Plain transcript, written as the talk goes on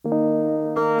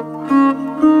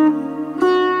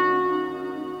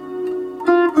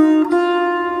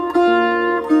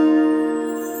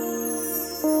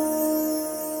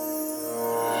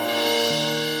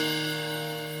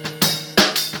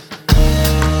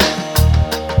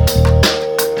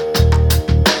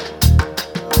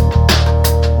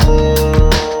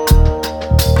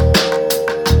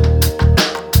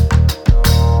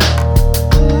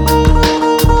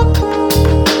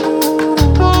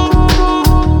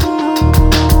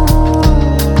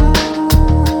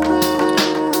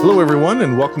Hello, everyone,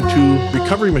 and welcome to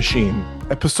Recovery Machine,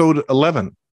 episode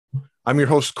 11. I'm your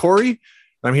host, Corey, and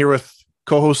I'm here with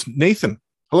co-host Nathan.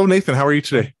 Hello, Nathan. How are you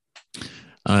today?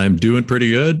 I'm doing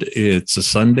pretty good. It's a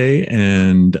Sunday,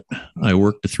 and I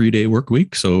worked a 3-day work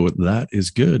week, so that is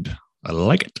good. I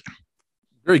like it.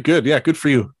 Very good. Yeah, good for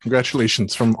you.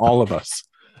 Congratulations from all of us.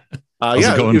 How's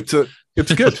it going? It's good.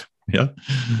 Yeah,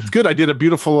 it's good. I did a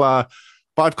beautiful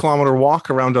 5-kilometer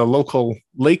walk around a local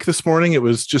lake this morning. It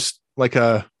was just like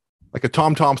a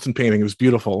Tom Thompson painting. It was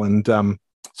beautiful. And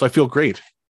so I feel great.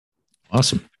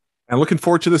 Awesome. And looking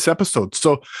forward to this episode.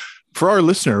 So for our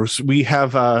listeners, we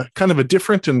have kind of a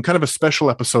different and kind of a special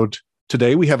episode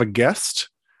today. We have a guest.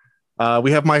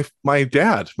 We have my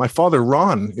dad, my father,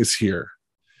 Ron, is here.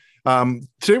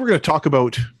 Today we're going to talk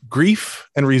about grief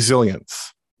and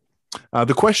resilience.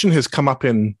 The question has come up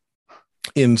in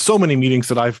so many meetings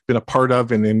that I've been a part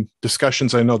of, and in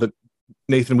discussions I know that,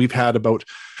 Nathan, we've had about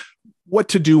what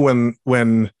to do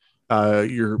when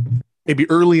you're maybe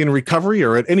early in recovery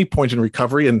or at any point in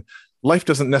recovery, and life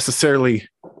doesn't necessarily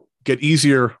get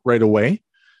easier right away.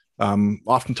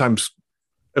 Oftentimes,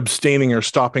 abstaining or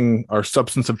stopping our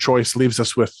substance of choice leaves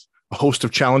us with a host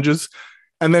of challenges.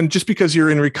 And then just because you're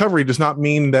in recovery does not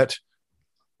mean that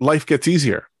life gets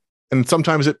easier. And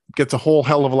sometimes it gets a whole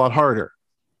hell of a lot harder.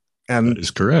 And that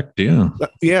is correct. Yeah.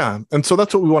 Yeah. And so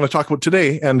that's what we want to talk about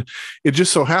today. And it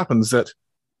just so happens that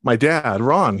my dad,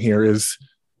 Ron, here is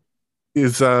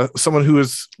someone who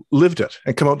has lived it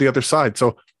and come out the other side.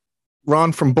 So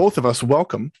Ron, from both of us,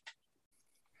 welcome.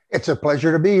 It's a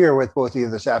pleasure to be here with both of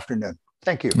you this afternoon.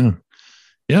 Thank you.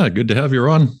 Yeah, good to have you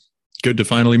on. Good to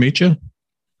finally meet you.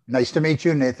 Nice to meet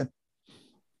you, Nathan.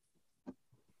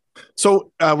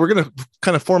 So we're going to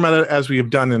kind of format it as we have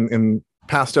done in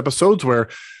past episodes, where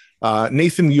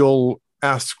Nathan, you'll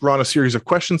ask Ron a series of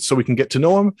questions so we can get to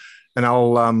know him, and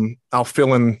I'll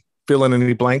fill in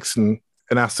any blanks and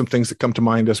ask some things that come to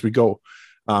mind as we go.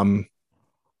 Ron,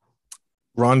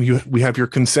 we have your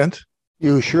consent?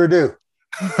 You sure do.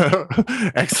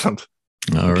 Excellent.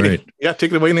 All right. Yeah,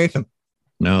 take it away, Nathan.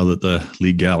 Now that the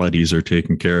legalities are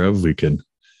taken care of, we can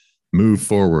move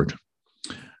forward.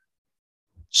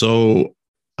 So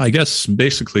I guess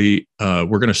basically we're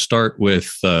going to start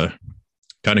with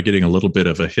kind of getting a little bit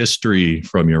of a history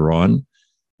from you, Ron.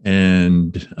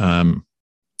 And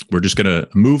we're just going to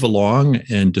move along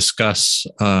and discuss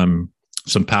some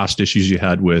past issues you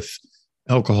had with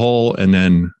alcohol, and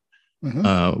then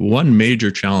one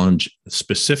major challenge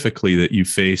specifically that you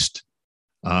faced.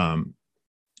 We'll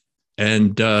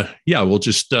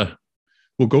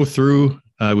go through.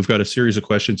 We've got a series of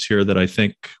questions here that I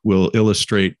think will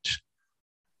illustrate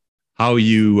how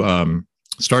you,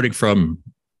 starting from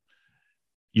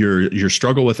your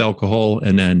struggle with alcohol,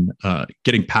 and then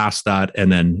getting past that,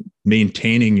 and then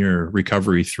maintaining your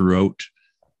recovery throughout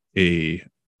a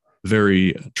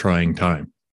very trying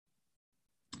time.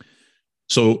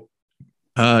 So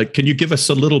can you give us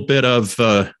a little bit of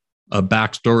a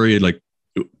backstory, like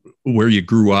where you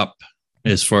grew up,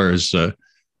 as far as, are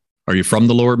you from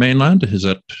the Lower Mainland? Is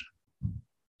that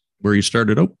where you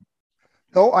started out?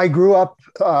 No, I grew up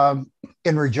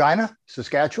in Regina,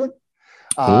 Saskatchewan.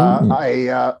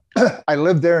 I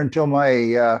lived there until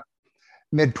my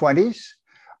mid-20s.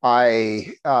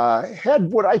 I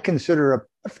had what I consider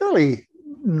a fairly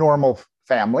normal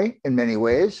family in many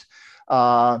ways.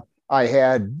 I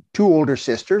had 2 older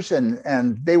sisters,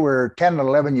 and they were 10 and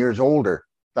 11 years older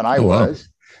than I was. Wow.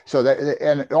 So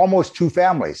and almost 2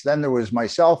 families. Then there was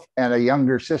myself and a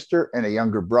younger sister and a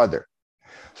younger brother.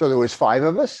 So there was 5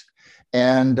 of us.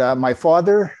 And my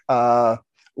father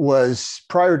was,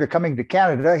 prior to coming to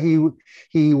Canada,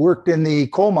 he worked in the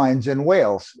coal mines in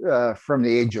Wales from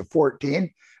the age of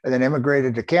 14, and then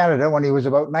immigrated to Canada when he was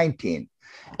about 19,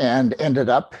 and ended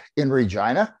up in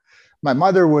Regina. My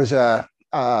mother was a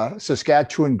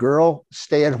Saskatchewan girl,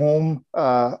 stay-at-home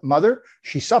mother.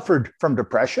 She suffered from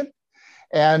depression,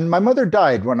 and my mother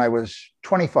died when I was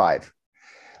 25.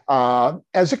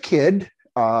 As a kid,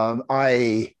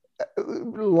 I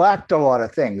lacked a lot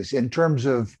of things in terms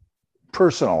of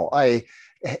personal. I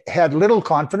had little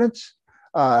confidence,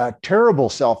 terrible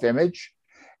self-image,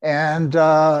 and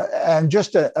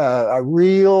just a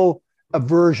real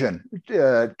aversion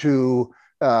to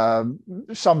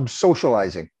some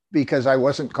socializing, because I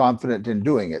wasn't confident in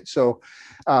doing it. So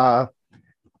I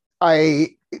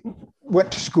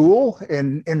went to school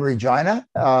in Regina,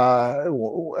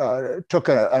 took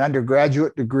an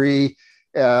undergraduate degree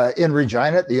in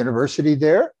Regina at the university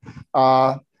there.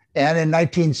 And in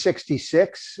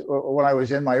 1966, when I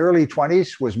was in my early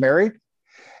 20s, was married.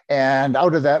 And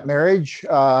out of that marriage,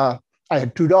 I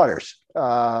had 2 daughters.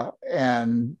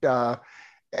 And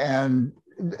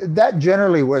that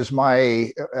generally was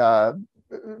my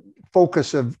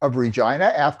focus of Regina.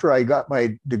 After I got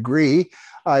my degree,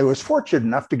 I was fortunate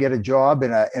enough to get a job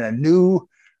in a new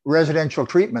residential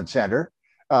treatment center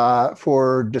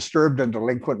for disturbed and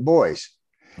delinquent boys.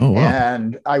 Oh, wow.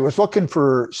 And I was looking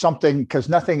for something because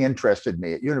nothing interested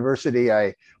me. At university,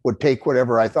 I would take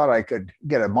whatever I thought I could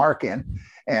get a mark in.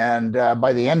 And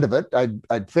by the end of it,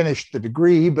 I'd finished the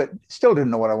degree, but still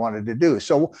didn't know what I wanted to do.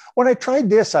 So when I tried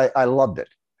this, I loved it.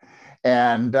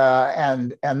 And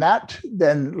that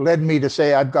then led me to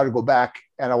say, I've got to go back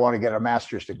and I want to get a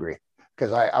master's degree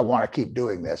because I want to keep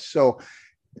doing this. So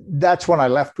that's when I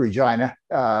left Regina,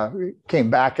 came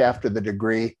back after the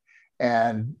degree,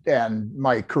 and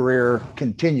my career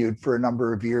continued for a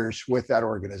number of years with that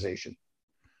organization.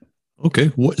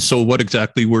 Okay. So what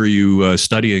exactly were you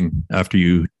studying after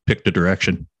you picked a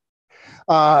direction?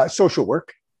 Social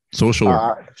work. Social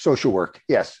work. Social work,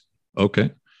 yes. Okay.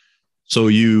 So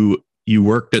you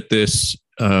worked at this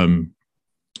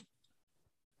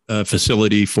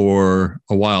facility for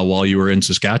a while you were in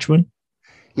Saskatchewan?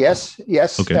 Yes.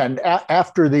 Okay. And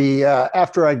after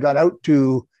I came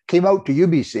out to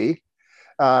UBC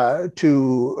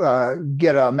to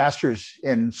get a master's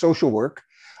in social work,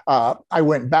 I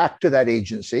went back to that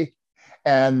agency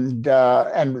and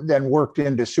then worked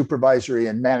into supervisory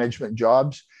and management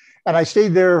jobs. And I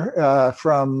stayed there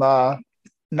from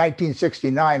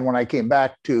 1969 when I came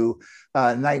back to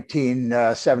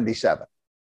 1977.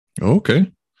 Okay.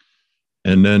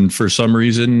 And then for some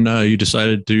reason, you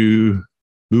decided to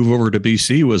move over to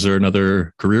BC. Was there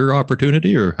another career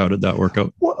opportunity, or how did that work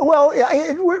out? Well,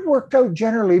 it worked out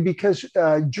generally because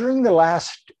during the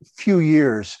last few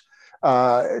years,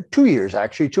 2 years,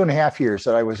 actually, 2.5 years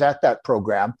that I was at that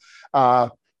program, I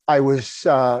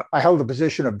held the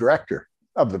position of director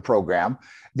of the program.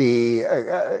 The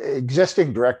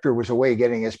existing director was away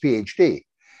getting his PhD.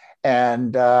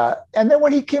 And then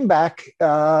when he came back,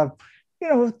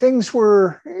 things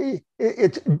were,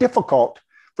 it's difficult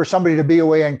for somebody to be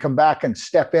away and come back and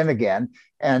step in again.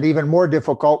 And even more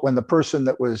difficult when the person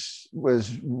that was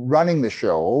running the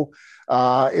show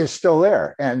is still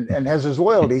there and has his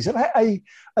loyalties. And I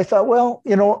thought, well,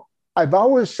 I've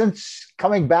always, since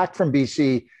coming back from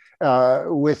BC,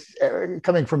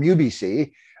 coming from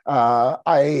UBC,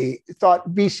 I thought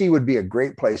BC would be a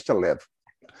great place to live.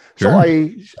 Sure. So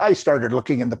I started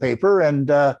looking in the paper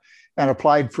and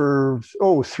applied for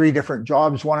 3 different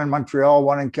jobs, one in Montreal,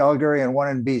 one in Calgary, and one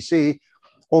in BC,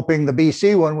 hoping the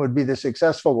BC one would be the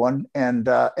successful one, and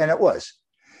it was.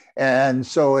 And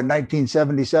so in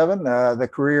 1977, the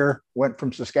career went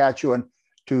from Saskatchewan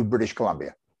to British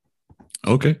Columbia.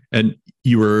 Okay. And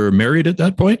you were married at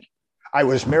that point? I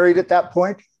was married at that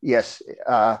point, yes.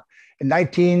 In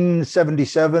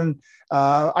 1977,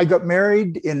 I got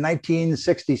married in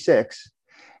 1966.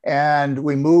 And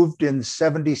we moved in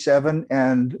 77,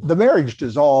 and the marriage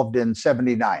dissolved in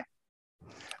 79.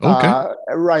 Okay.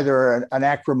 Rather an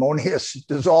acrimonious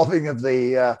dissolving of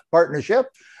the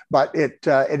partnership, but it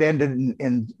ended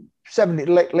in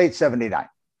late 79.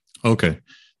 Okay.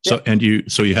 So yeah. And you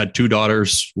had 2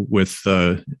 daughters with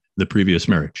the previous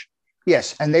marriage.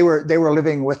 Yes, and they were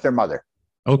living with their mother.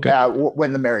 Okay.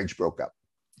 When the marriage broke up.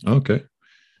 Okay.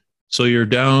 So you're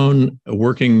down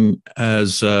working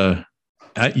as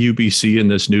at UBC in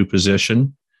this new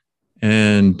position,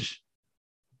 and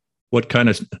what kind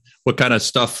of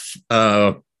stuff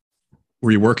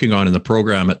were you working on in the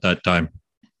program at that time?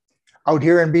 Out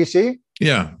here in BC?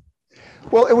 Yeah.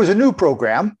 Well, it was a new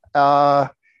program, and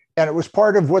it was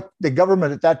part of what the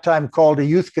government at that time called a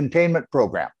youth containment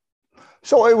program.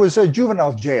 So it was a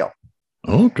juvenile jail.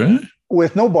 Okay.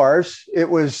 With no bars. It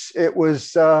was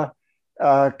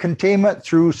containment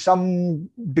through some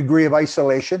degree of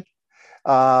isolation.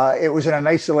 It was in an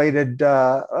isolated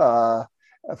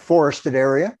forested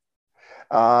area.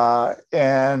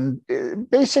 And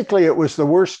basically it was the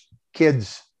worst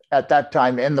kids at that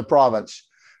time in the province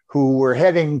who were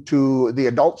heading to the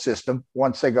adult system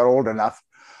once they got old enough.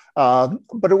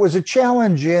 But it was a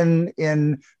challenge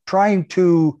in trying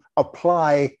to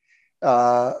apply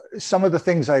some of the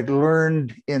things I'd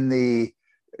learned in the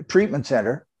treatment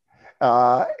center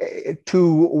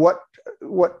to what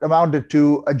amounted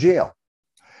to a jail.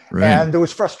 Right. And there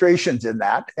was frustrations in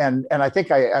that. And I think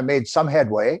I made some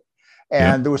headway.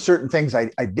 And there were certain things I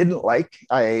didn't like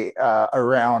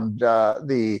around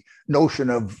the notion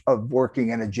of working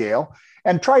in a jail,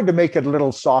 and tried to make it a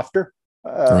little softer,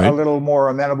 right. A little more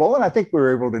amenable. And I think we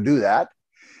were able to do that.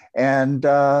 And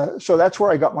so that's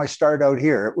where I got my start out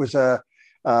here. It was a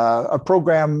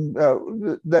program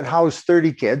that housed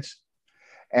 30 kids,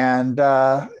 and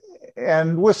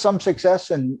with some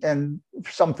success and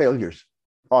some failures.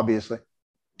 obviously.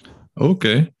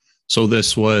 Okay. So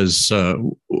this was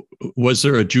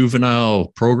there a juvenile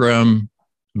program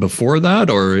before that,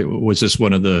 or was this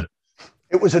one of the?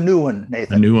 It was a new one,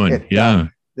 Nathan. A new one, yeah.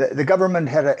 The government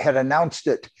had announced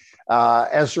it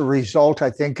as a result, I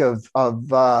think, of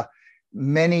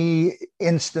many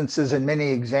instances and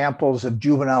many examples of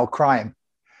juvenile crime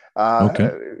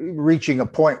reaching a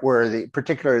point where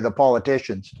particularly the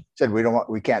politicians said,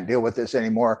 we can't deal with this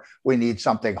anymore. We need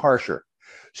something harsher.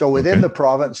 So within the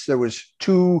province, there was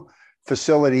 2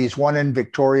 facilities, one in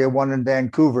Victoria, one in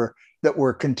Vancouver, that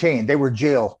were contained. They were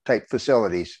jail type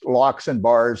facilities, locks and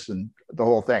bars and the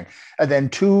whole thing. And then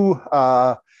 2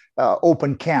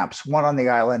 open camps, one on the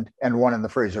island and one in the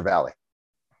Fraser Valley.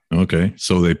 Okay.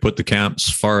 So they put the camps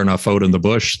far enough out in the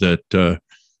bush that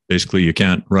basically you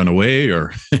can't run away,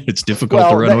 or it's difficult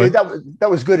to run away? That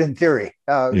was good in theory.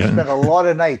 Spent a lot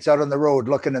of nights out on the road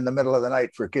looking in the middle of the night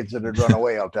for kids that had run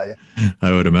away, I'll tell you.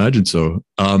 I would imagine so.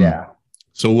 Yeah.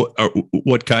 So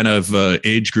what kind of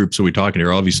age groups are we talking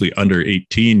here? Obviously under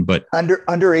 18, but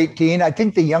under 18. I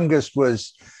think the youngest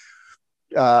was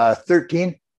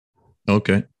 13.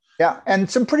 Okay. Yeah, and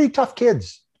some pretty tough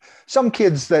kids. Some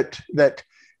kids that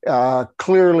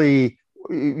clearly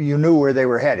you knew where they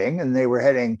were heading, and they were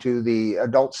heading to the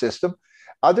adult system.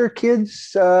 Other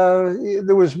kids,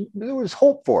 there was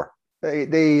hope for.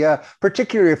 They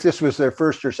particularly if this was their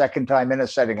first or second time in a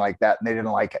setting like that, and they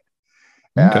didn't like it.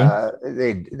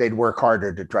 Okay. They'd work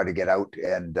harder to try to get out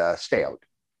and stay out.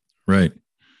 Right.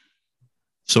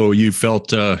 So you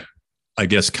felt, I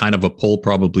guess, kind of a pull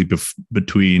probably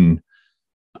between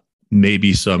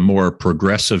maybe some more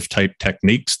progressive type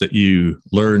techniques that you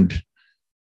learned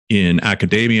in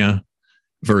academia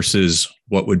versus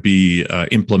what would be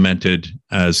implemented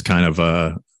as kind of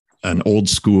an old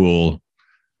school,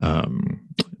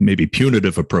 maybe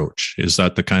punitive approach. Is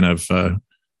that the kind of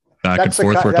back and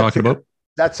forth we're talking about?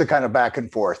 That's the kind of back and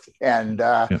forth. And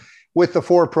with the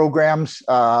 4 programs,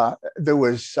 there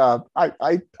was,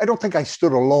 I don't think I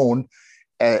stood alone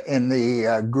in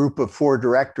the group of 4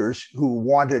 directors who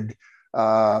wanted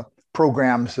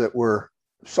programs that were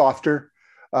softer,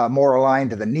 more aligned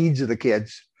to the needs of the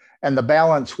kids. And the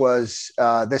balance was,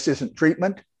 this isn't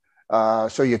treatment,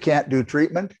 so you can't do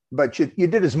treatment, but you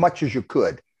did as much as you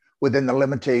could within the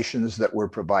limitations that were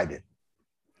provided.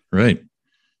 Right.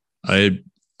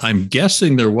 I'm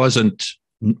guessing there wasn't,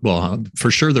 well,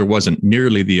 for sure there wasn't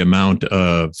nearly the amount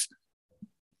of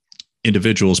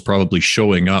individuals probably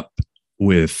showing up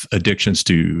with addictions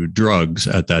to drugs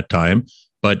at that time,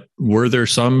 but were there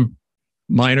some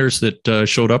minors that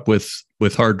showed up with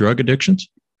hard drug addictions?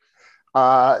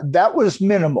 That was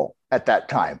minimal at that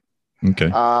time. Okay.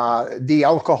 The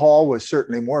alcohol was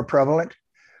certainly more prevalent,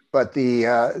 but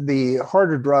the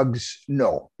harder drugs,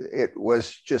 no, it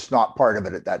was just not part of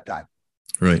it at that time.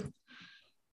 Right.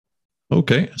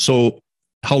 Okay. So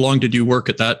how long did you work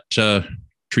at that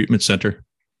treatment center?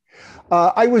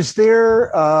 I was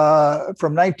there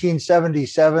from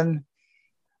 1977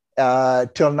 till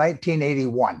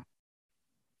 1981.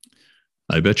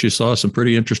 I bet you saw some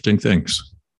pretty interesting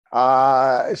things.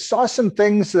 Saw some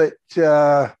things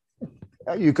that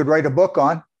you could write a book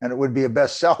on and it would be a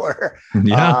bestseller.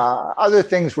 Yeah. Other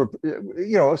things were,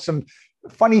 some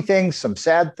funny things, some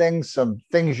sad things, some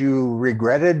things you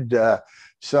regretted,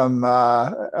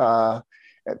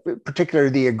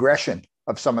 particularly the aggression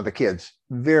of some of the kids.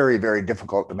 Very, very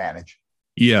difficult to manage.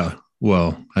 Yeah.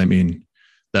 Well, I mean,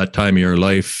 that time of your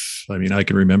life, I mean, I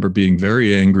can remember being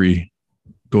very angry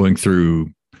going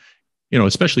through,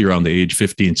 especially around the age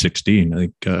 15, 16. I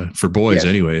think for boys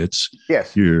anyway,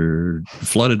 you're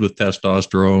flooded with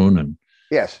testosterone, and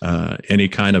any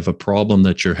kind of a problem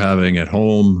that you're having at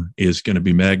home is going to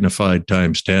be magnified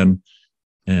times 10.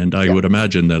 And I would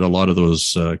imagine that a lot of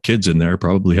those kids in there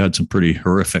probably had some pretty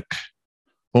horrific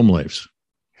home lives.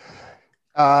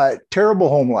 Terrible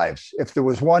home lives. If there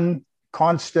was one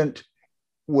constant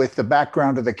with the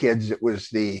background of the kids, it was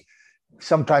the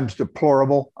sometimes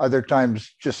deplorable, other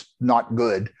times just not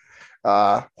good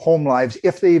home lives,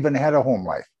 if they even had a home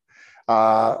life.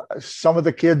 Some of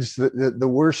the kids, the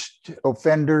worst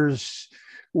offenders,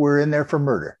 were in there for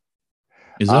murder.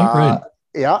 Is that right?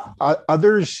 Yeah.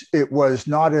 Others, it was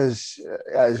not as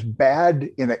bad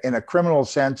in a criminal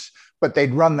sense, but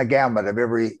they'd run the gamut of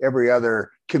every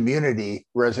other community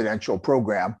residential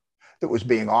program that was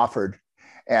being offered.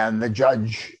 And the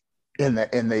judge in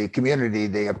the community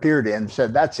they appeared in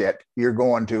said, "That's it. You're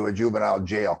going to a juvenile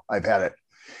jail. I've had it."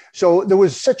 So there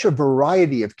was such a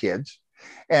variety of kids,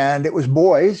 and it was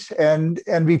boys. And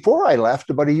before I left,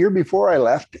 about a year before I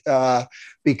left,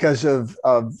 because of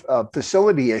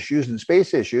facility issues and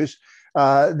space issues,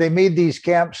 they made these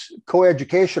camps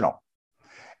coeducational.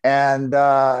 And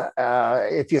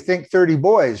if you think 30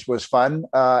 boys was fun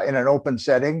in an open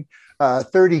setting,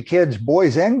 30 kids,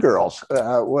 boys and girls,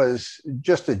 was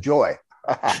just a joy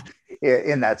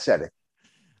in that setting.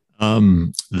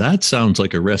 That sounds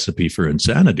like a recipe for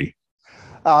insanity.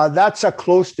 That's a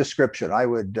close description. I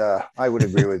would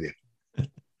agree with you.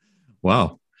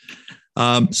 Wow.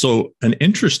 So an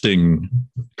interesting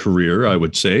career, I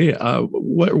would say.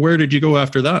 Where did you go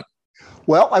after that?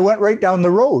 Well, I went right down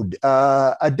the road.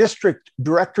 A district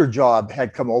director job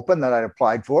had come open that I'd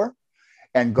applied for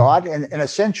and got. And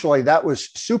essentially that was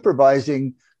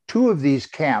supervising two of these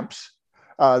camps,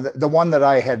 the one that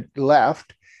I had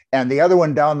left and the other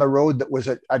one down the road that was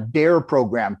a DARE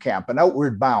program camp, an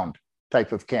outward bound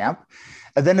type of camp.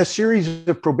 And then a series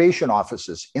of probation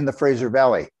offices in the Fraser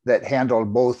Valley that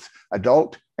handled both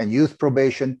adult and youth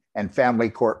probation and family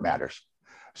court matters.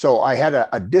 So I had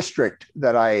a district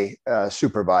that I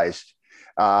supervised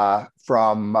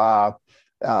from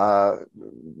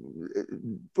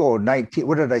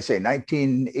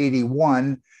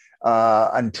 1981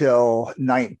 until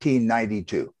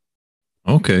 1992.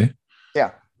 Okay.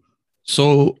 Yeah.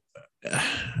 So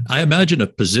I imagine a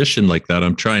position like that.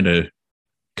 I'm trying to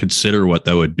consider what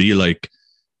that would be like.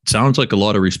 It sounds like a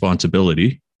lot of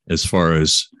responsibility as far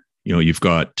as, you've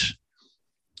got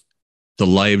the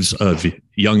lives of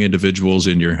young individuals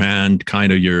in your hand,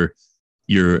 kind of you're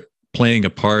playing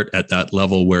a part at that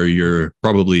level where you're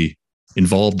probably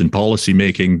involved in policy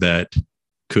making that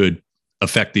could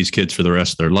affect these kids for the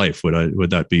rest of their life.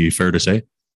 Would that be fair to say?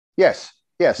 Yes.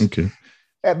 Okay.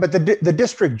 But the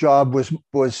district job was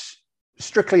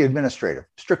strictly administrative,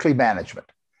 strictly management.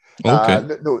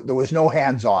 Okay. There was no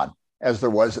hands-on as there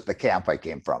was at the camp I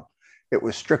came from. It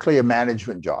was strictly a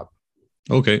management job.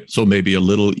 Okay. So maybe a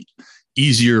little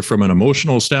easier from an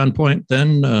emotional standpoint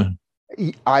then?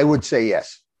 I would say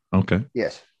yes. Okay.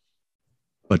 Yes.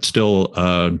 But still,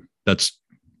 that's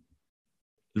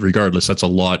a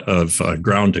lot of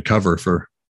ground to cover for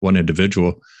one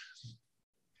individual.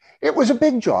 It was a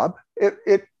big job.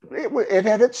 It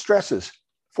had its stresses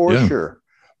for sure,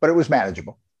 but it was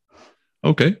manageable.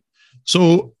 Okay.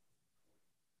 So,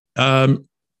 I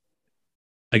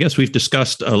guess we've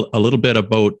discussed a little bit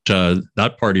about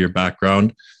that part of your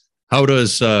background. How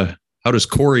does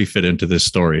Corey fit into this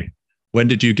story? When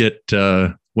did you get?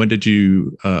 I'm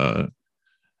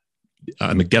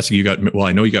guessing you got. Well,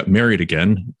 I know you got married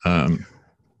again.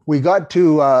 We got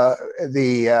to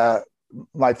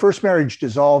my first marriage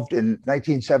dissolved in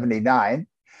 1979.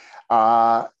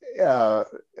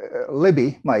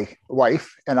 Libby, my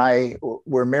wife, and I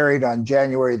were married on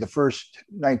January the 1st,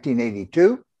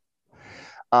 1982.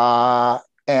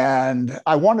 And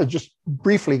I want to just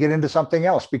briefly get into something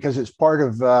else because it's part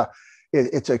of,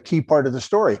 it's a key part of the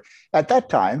story. At that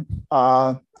time,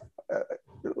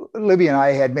 Libby and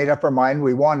I had made up our mind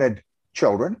we wanted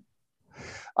children.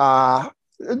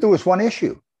 There was one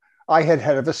issue. I had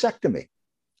had a vasectomy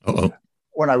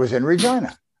when I was in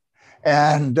Regina.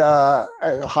 And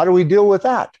how do we deal with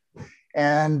that?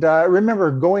 And I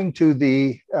remember going to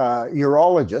the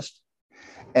urologist,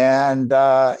 and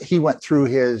he went through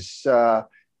his,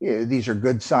 these are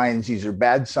good signs, these are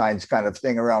bad signs kind of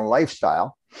thing around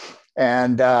lifestyle.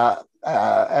 And at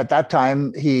that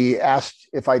time, he asked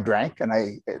if I drank, and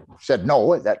I said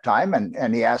no at that time.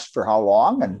 And he asked for how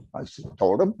long, and I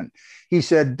told him. And he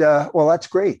said, well, that's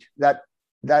great. That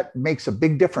makes a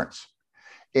big difference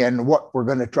in what we're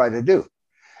going to try to do.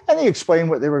 And he explained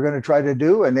what they were going to try to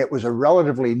do. And it was a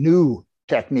relatively new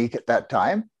technique at that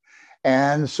time.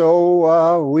 And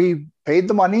so we paid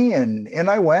the money and in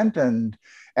I went. And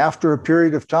after a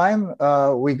period of time,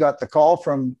 we got the call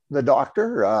from the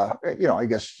doctor, I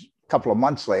guess a couple of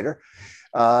months later,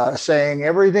 saying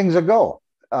everything's a go.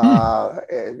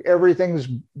 Everything's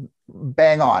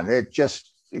bang on. It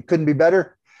couldn't be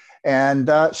better.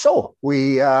 And so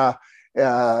we,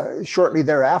 shortly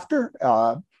thereafter,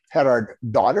 had our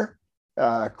daughter,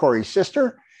 Corey's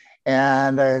sister,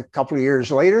 and a couple of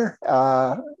years later,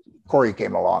 Corey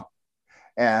came along,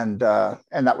 and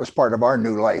that was part of our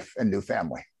new life and new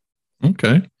family.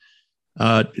 Okay.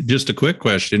 Just a quick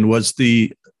question: was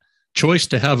the choice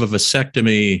to have a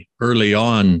vasectomy early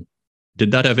on,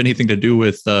 did that have anything to do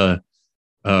with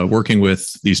working with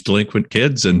these delinquent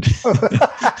kids? And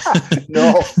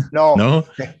No,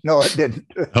 it didn't.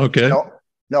 Okay.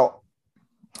 No.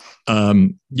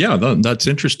 Yeah, that's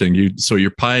interesting.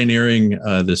 You're pioneering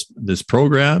this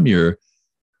program. You're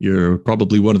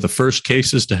probably one of the first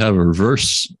cases to have a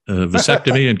reverse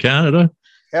vasectomy in Canada.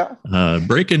 Yeah.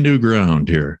 Breaking new ground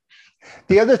here.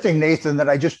 The other thing, Nathan, that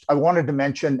I wanted to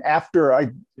mention after I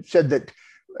said that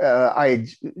I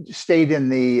stayed in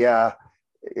the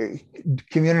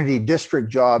community district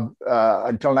job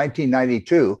until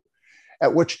 1992,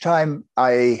 at which time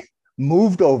I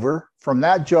moved over from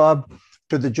that job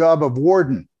to the job of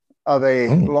warden of a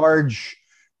large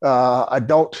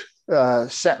adult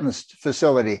sentenced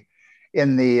facility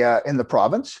in the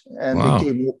province, and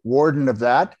became warden of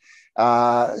that.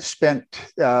 Spent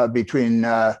between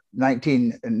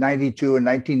 1992 and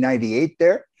 1998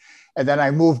 there. And then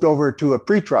I moved over to a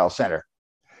pretrial center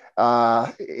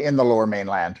in the Lower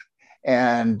Mainland,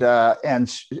 and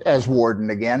as warden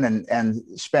again,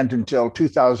 and spent until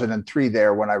 2003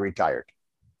 there when I retired.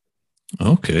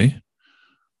 Okay.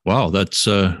 Wow, that's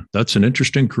an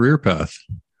interesting career path.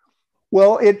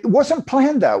 Well, it wasn't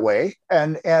planned that way.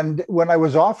 And when I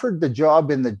was offered the job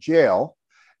in the jail,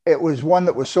 it was one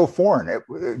that was so foreign.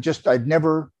 I'd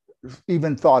never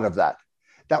even thought of that.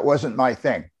 That wasn't my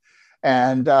thing.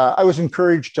 And I was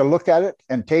encouraged to look at it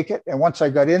and take it. And once I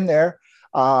got in there,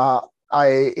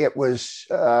 it was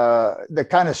the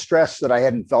kind of stress that I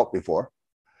hadn't felt before.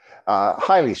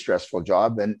 Highly stressful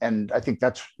job. And I think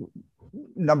that's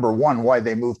number one, why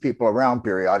they move people around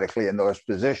periodically in those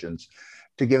positions,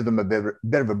 to give them a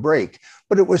bit of a break.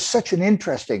 But it was such an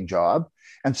interesting job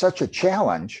and such a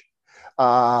challenge.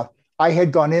 I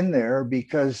had gone in there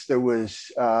because there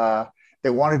was, they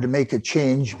wanted to make a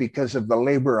change because of the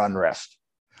labor unrest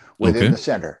within the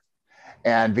center.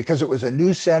 And because it was a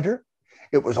new center,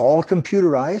 it was all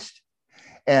computerized.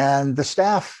 And the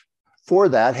staff for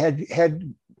that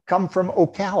had come from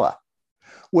Ocala,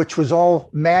 which was all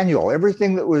manual. Every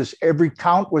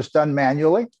count was done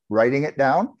manually, writing it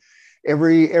down.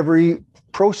 Every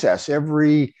process,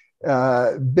 every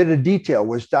bit of detail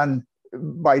was done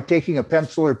by taking a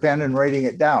pencil or pen and writing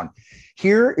it down.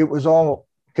 Here, it was all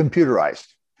computerized,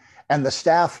 and the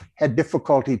staff had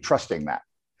difficulty trusting that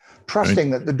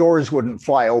the doors wouldn't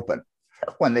fly open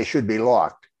when they should be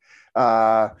locked.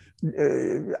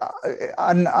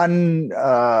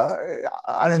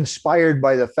 Uninspired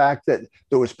by the fact that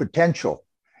there was potential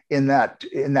in that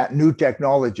new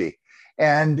technology.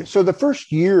 And so the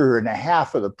first year and a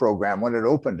half of the program, when it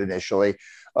opened initially,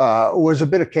 was a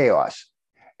bit of chaos.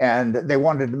 And they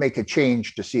wanted to make a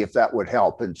change to see if that would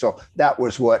help. And so that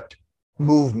was what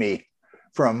moved me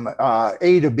from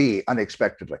A to B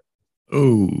unexpectedly.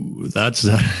 Oh, that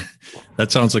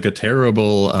sounds like a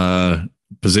terrible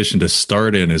position to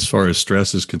start in as far as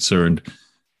stress is concerned.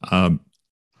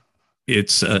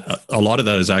 It's a lot of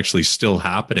that is actually still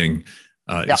happening,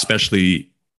 especially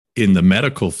in the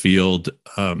medical field.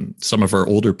 Some of our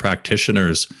older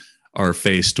practitioners are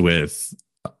faced with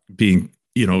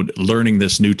learning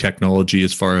this new technology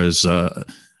as far as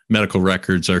medical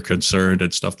records are concerned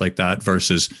and stuff like that,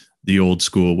 versus the old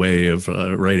school way of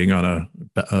writing on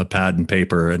a pad and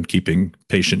paper and keeping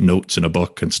patient notes in a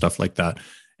book and stuff like that.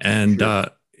 And sure.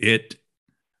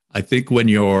 I think when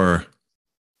you're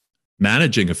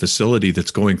managing a facility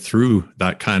that's going through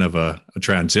that kind of a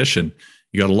transition,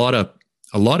 you got a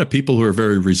lot of people who are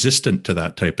very resistant to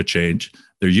that type of change.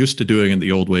 They're used to doing it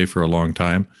the old way for a long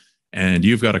time. And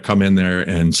you've got to come in there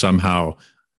and somehow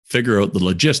figure out the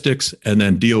logistics and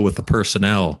then deal with the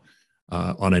personnel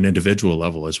on an individual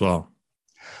level as well.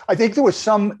 I think there was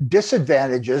some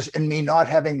disadvantages in me not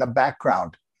having the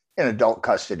background in adult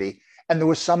custody, and there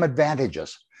was some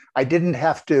advantages. I didn't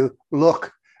have to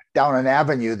look down an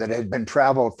avenue that had been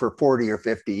traveled for 40 or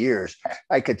 50 years.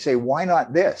 I could say, why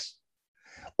not this?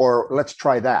 Or let's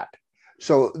try that.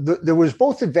 So there was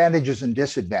both advantages and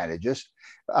disadvantages.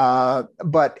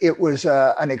 But it was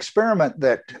an experiment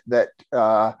that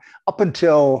up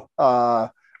until a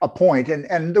point,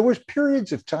 and there was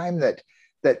periods of time that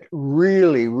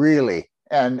really,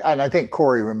 and I think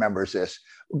Corey remembers this,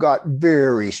 got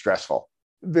very stressful,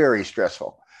 very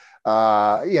stressful.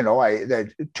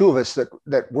 The two of us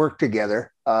that worked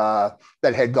together, that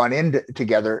had gone in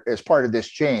together as part of this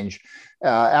change,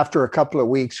 after a couple of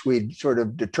weeks, we'd sort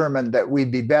of determined that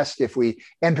we'd be best if we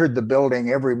entered the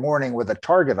building every morning with a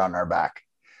target on our back,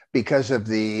 because of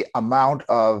the amount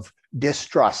of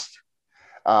distrust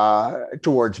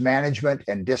towards management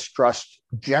and distrust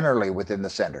generally within the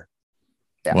center.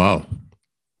 Yeah. Wow.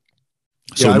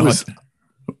 So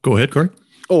go ahead, Corey.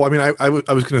 Oh, I mean, I was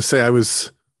going to say I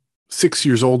was 6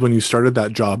 years old when you started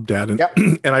that job, Dad. And, yep.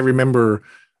 And I remember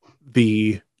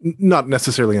not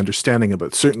necessarily understanding it,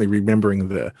 but certainly remembering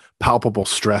the palpable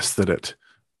stress that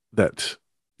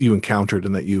you encountered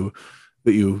and that you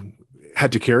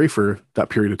had to carry for that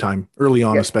period of time, early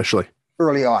on, especially.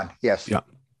 Early on, yes. Yeah.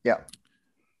 Yeah.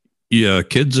 Yeah,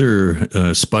 kids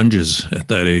are sponges at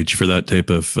that age for that type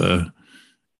of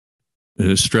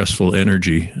stressful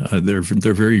energy. They're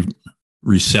very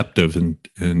receptive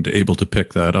and able to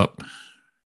pick that up.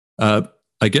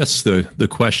 I guess the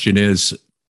question is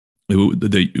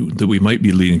that we might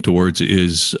be leaning towards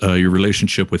is your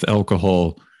relationship with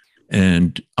alcohol.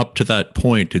 And up to that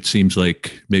point, it seems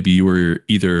like maybe you were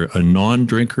either a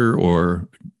non-drinker or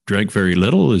drank very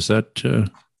little. Is that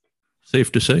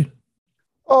safe to say?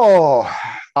 Oh,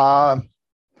 I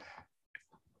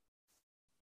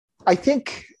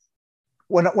think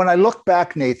when I look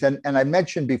back, Nathan, and I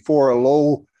mentioned before a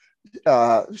low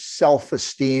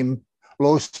self-esteem,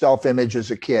 low self-image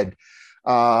as a kid,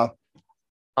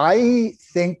 I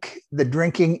think the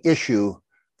drinking issue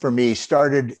for me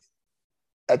started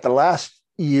at the last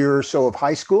year or so of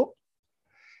high school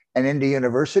and into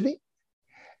university.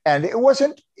 And it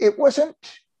wasn't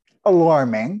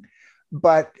alarming,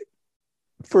 but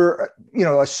for,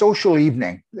 a social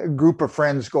evening, a group of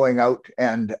friends going out,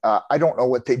 and I don't know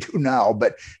what they do now,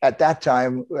 but at that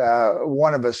time,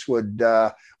 one of us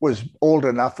was old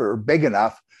enough or big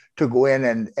enough to go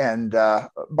in and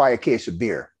buy a case of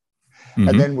beer. Mm-hmm.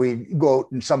 And then we'd go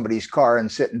out in somebody's car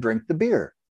and sit and drink the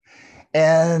beer.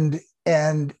 And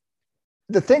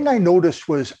the thing I noticed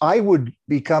was I would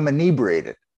become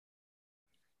inebriated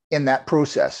in that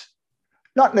process.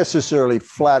 Not necessarily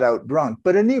flat out drunk,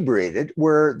 but inebriated,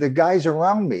 where the guys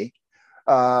around me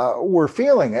were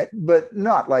feeling it, but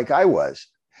not like I was.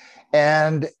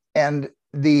 And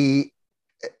the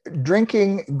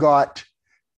drinking got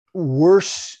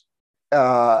worse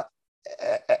in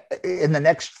the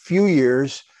next few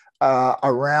years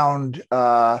around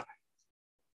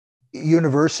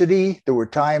university. There were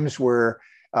times where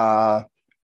I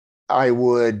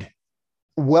would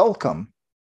welcome,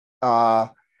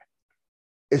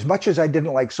 as much as I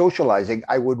didn't like socializing,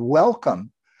 I would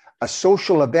welcome a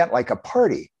social event like a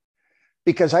party,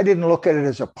 because I didn't look at it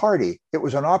as a party. It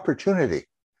was an opportunity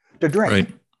to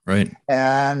drink. Right.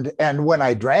 And when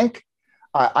I drank,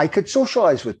 I could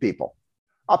socialize with people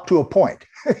up to a point,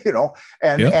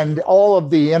 and all of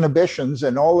the inhibitions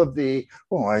and all of the,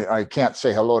 I can't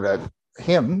say hello to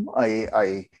him.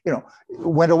 I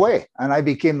went away, and I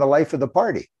became the life of the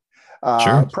party.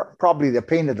 Sure. Probably the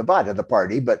pain in the butt of the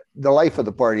party, but the life of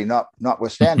the party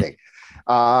notwithstanding.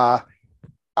 I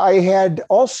had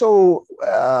also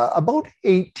about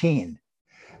 18,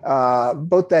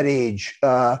 about that age.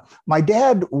 My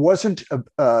dad wasn't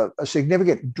a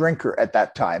significant drinker at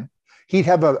that time. He'd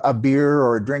have a beer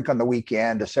or a drink on the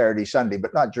weekend, a Saturday, Sunday,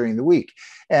 but not during the week.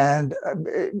 And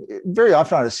very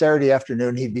often on a Saturday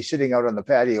afternoon, he'd be sitting out on the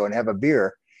patio and have a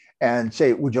beer and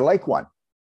say, "Would you like one?"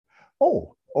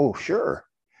 Oh, sure.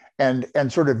 And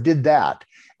sort of did that.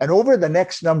 And over the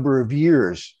next number of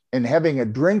years, in having a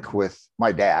drink with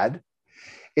my dad,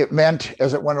 it meant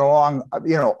as it went along,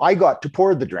 I got to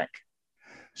pour the drink.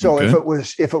 So okay.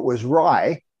 if it was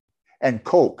rye and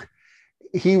Coke,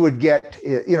 he would get,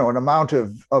 an amount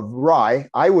of rye.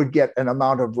 I would get an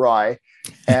amount of rye.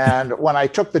 And when I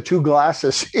took the two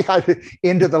glasses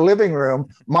into the living room,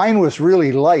 mine was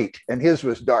really light and his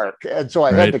was dark. And so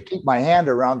I had to keep my hand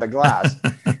around the glass.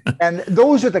 And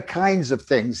those are the kinds of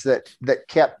things that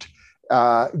kept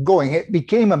going. It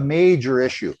became a major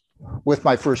issue with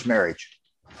my first marriage,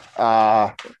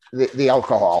 the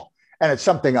alcohol. And it's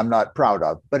something I'm not proud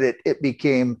of, but it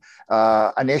became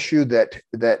an issue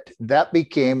that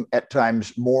became at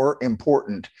times more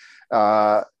important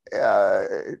to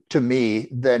me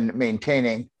than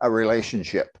maintaining a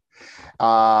relationship.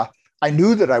 I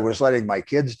knew that I was letting my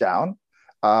kids down,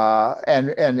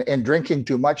 and drinking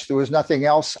too much. There was nothing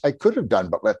else I could have done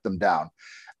but let them down.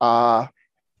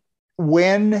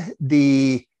 When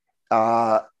the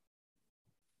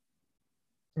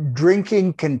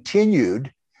drinking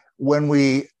continued,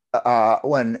 when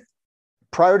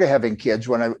prior to having kids,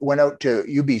 when I went out to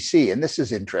UBC, and this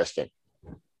is interesting,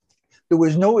 there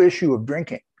was no issue of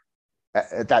drinking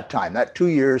at that time. That 2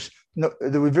 years,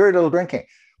 there was very little drinking.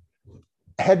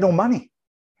 I had no money,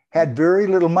 had very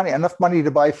little money, enough money to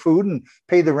buy food and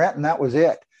pay the rent, and that was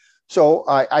it. So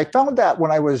I found that when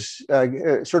I was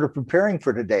sort of preparing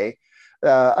for today,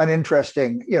 an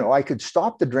interesting, I could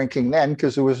stop the drinking then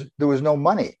because there was no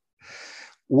money.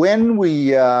 When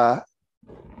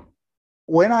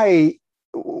I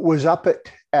was up at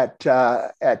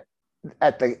the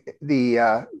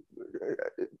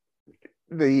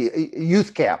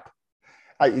youth camp,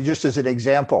 just as an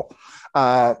example,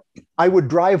 I would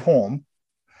drive home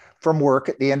from work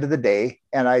at the end of the day,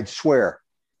 and I'd swear,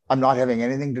 I'm not having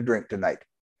anything to drink tonight.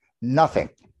 Nothing.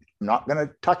 I'm not going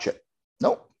to touch it.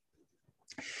 Nope.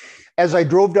 As I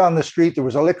drove down the street, there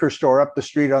was a liquor store up the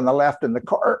street on the left, and the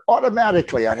car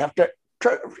automatically, I'd have to,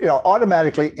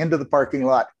 automatically into the parking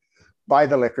lot, buy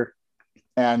the liquor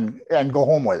and go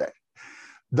home with it.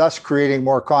 thus creating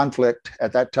more conflict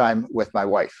at that time with my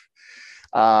wife.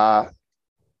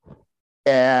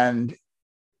 And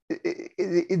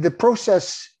the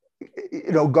process,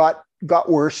 got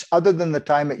worse. Other than the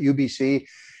time at UBC,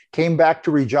 came back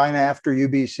to Regina after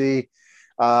UBC,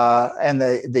 and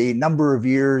the number of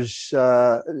years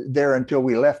there until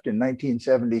we left in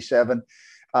 1977.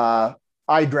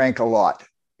 I drank a lot.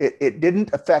 It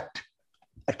didn't affect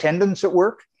attendance at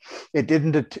work. It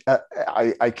didn't.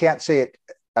 I can't say it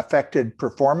affected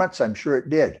performance. I'm sure it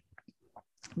did,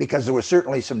 because there were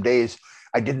certainly some days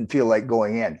I didn't feel like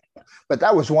going in. But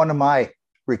that was one of my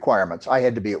requirements. I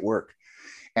had to be at work,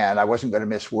 and I wasn't going to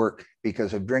miss work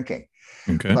because of drinking.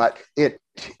 Okay. But it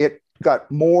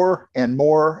got more and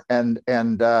more, and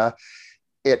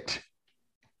it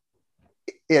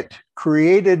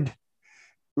created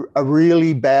a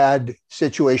really bad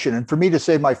situation. And for me to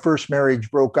say my first marriage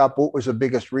broke up, what was the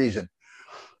biggest reason?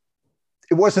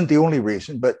 It wasn't the only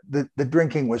reason, but the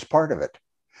drinking was part of it.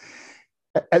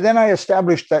 And then I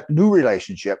established that new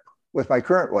relationship with my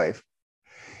current wife,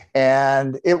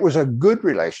 and it was a good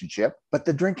relationship, but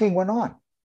the drinking went on.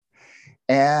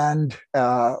 And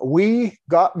we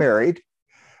got married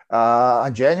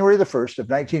on January the 1st of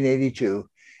 1982.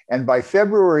 And by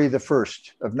February the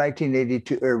 1st of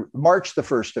 1982, or March the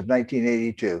 1st of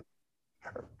 1982,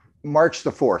 March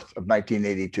the 4th of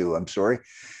 1982, I'm sorry,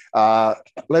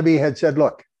 Libby had said,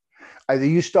 look, either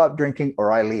you stop drinking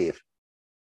or I leave.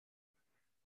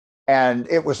 And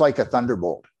it was like a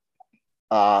thunderbolt.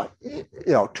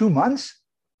 2 months,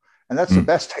 and that's the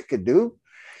best I could do.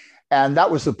 And that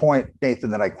was the point,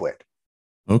 Nathan, that I quit.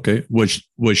 Okay. Was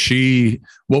she,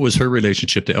 what was her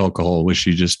relationship to alcohol? Was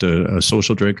she just a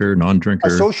social drinker, non-drinker?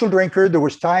 A social drinker. There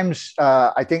was times,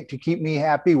 I think, to keep me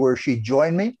happy where she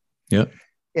joined me. Yeah.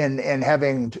 In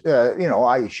having,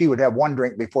 she would have one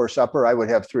drink before supper. I would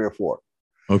have 3 or 4.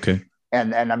 Okay.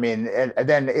 And I mean, and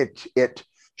then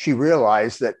she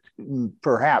realized that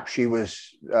perhaps she was,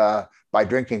 by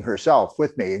drinking herself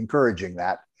with me, encouraging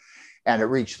that. And it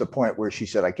reached the point where she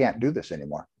said, I can't do this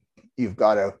anymore. You've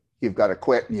got to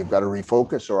quit, and you've got to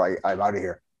refocus, or I'm out of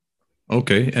here.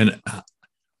 Okay. And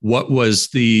what was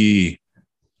you're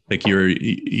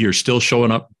still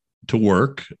showing up to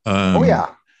work? Oh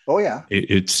yeah.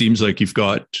 It seems like you've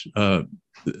got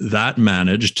that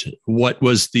managed. What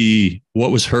was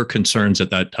her concerns at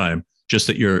that time? Just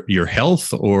that your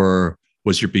health, or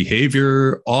was your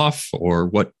behavior off, or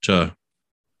what?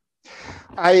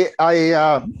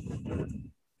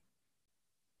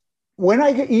 When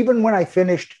I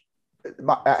finished,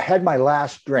 I had my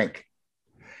last drink,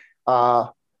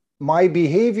 my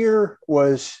behavior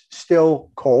was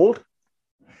still cold.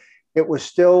 It was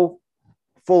still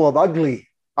full of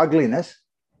ugliness,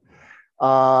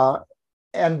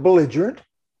 and belligerent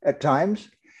at times.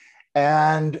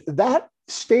 And that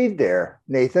stayed there,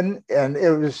 Nathan. And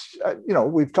it was,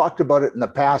 we've talked about it in the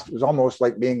past. It was almost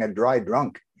like being a dry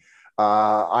drunk.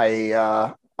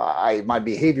 My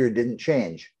behavior didn't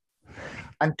change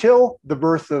until the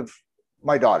birth of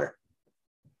my daughter.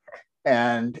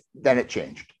 And then it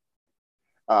changed. Is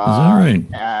that right?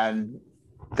 And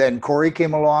then Corey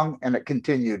came along, and it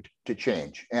continued to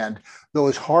change. And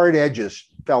those hard edges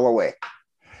fell away.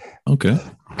 Okay.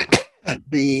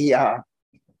 The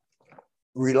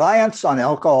reliance on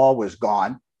alcohol was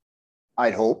gone,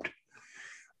 I'd hoped.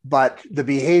 But the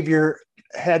behavior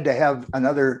had to have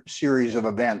another series of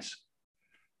events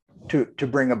to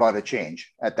bring about a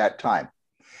change at that time.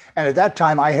 And at that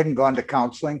time, I hadn't gone to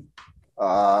counseling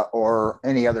or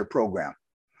any other program.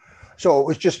 So it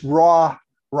was just raw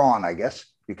Ron, I guess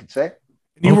you could say.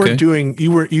 You weren't doing,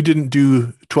 you didn't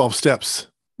do 12 steps.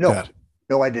 No, Dad.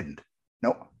 No, I didn't.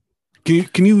 No.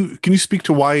 Can you speak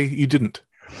to why you didn't?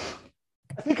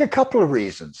 I think a couple of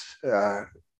reasons.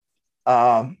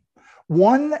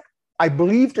 One, I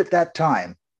believed at that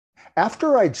time,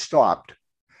 after I'd stopped,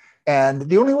 and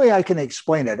the only way I can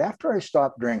explain it, after I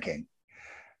stopped drinking,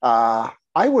 I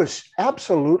was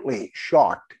absolutely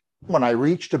shocked when I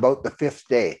reached about the 5th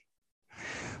day,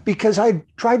 because I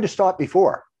tried to stop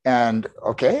before, and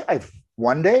I've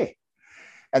one day.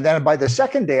 And then by the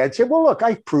 2nd day, I'd say, well, look,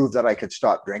 I proved that I could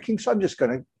stop drinking, so I'm just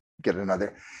going to get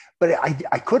another. But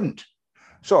I couldn't.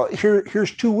 So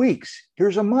here's 2 weeks,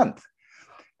 here's a month.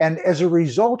 And as a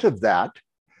result of that,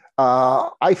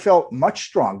 I felt much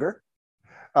stronger,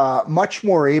 much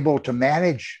more able to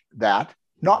manage that,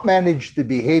 not manage the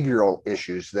behavioral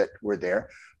issues that were there,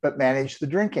 but manage the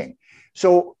drinking.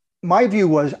 So my view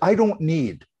was, I don't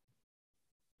need,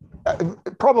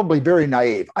 probably very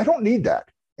naive, I don't need that.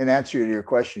 In answer to your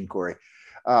question, Corey,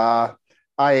 I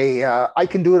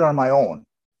can do it on my own.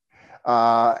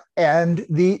 And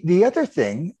the other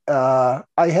thing, I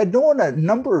had known a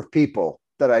number of people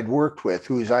that I'd worked with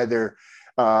who's either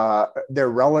a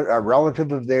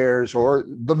relative of theirs or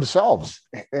themselves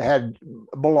had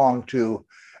belonged to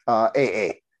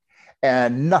AA,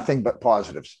 and nothing but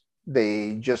positives.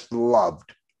 They just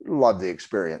loved the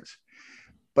experience,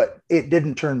 but it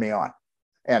didn't turn me on.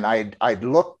 And I'd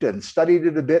looked and studied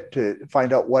it a bit to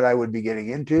find out what I would be getting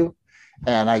into.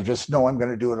 And I just know I'm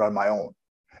going to do it on my own.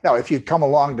 Now, if you'd come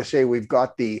along to say we've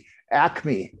got the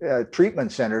Acme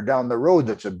treatment center down the road,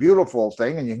 that's a beautiful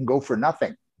thing, and you can go for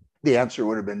nothing, the answer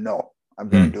would have been no. I'm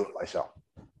going to do it myself.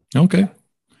 Okay.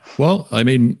 Well, I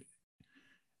mean,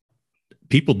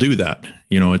 people do that.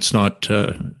 You know, it's not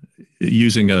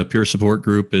using a peer support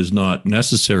group is not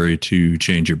necessary to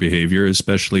change your behavior,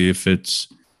 especially if it's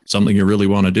something you really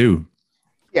want to do.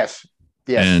 Yes.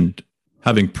 Yes. And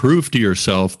having proved to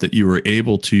yourself that you were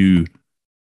able to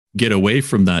get away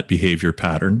from that behavior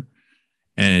pattern,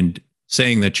 and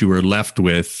saying that you were left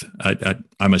with,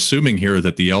 I'm assuming here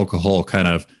that the alcohol kind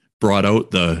of brought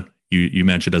out you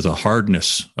mentioned as a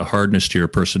hardness to your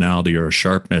personality, or a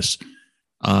sharpness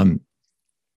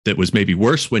that was maybe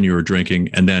worse when you were drinking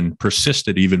and then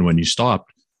persisted even when you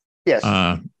stopped. Yes.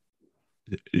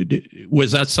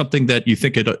 Was that something that you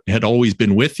think it had always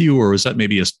been with you, or was that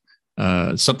maybe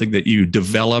something that you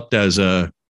developed as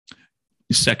a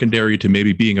secondary to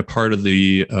maybe being a part of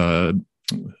the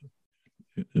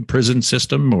prison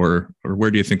system, or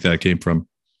where do you think that came from?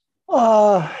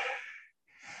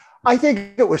 I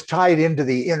think it was tied into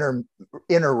the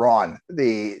inner Ron,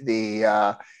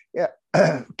 the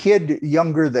kid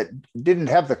younger that didn't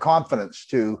have the confidence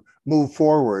to move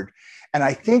forward. And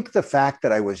I think the fact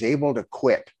that I was able to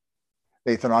quit,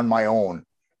 Nathan, on my own,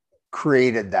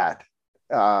 created that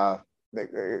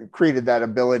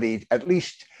ability, at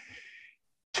least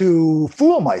to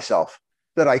fool myself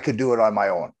that I could do it on my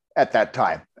own at that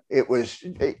time. It was,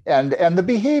 and the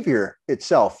behavior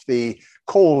itself, the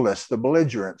coldness, the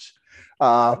belligerence,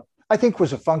 I think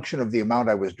was a function of the amount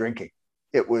I was drinking.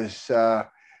 It was,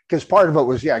 because part of it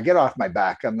was, get off my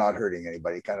back, I'm not hurting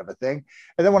anybody kind of a thing.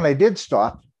 And then when I did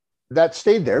stop, that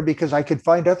stayed there because I could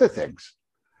find other things.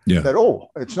 Yeah. That,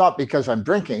 it's not because I'm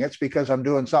drinking, it's because I'm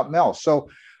doing something else. So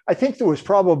I think there was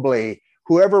probably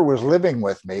whoever was living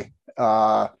with me,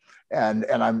 and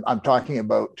I'm talking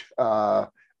about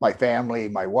my family,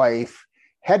 my wife,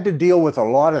 had to deal with a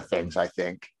lot of things, I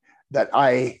think, that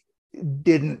I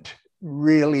didn't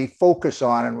really focus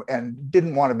on and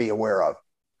didn't want to be aware of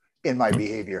in my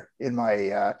behavior, in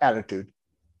my attitude.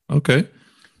 Okay.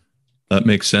 That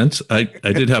makes sense. I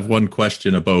did have one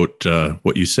question about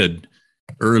what you said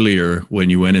earlier when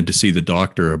you went in to see the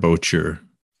doctor about your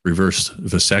reverse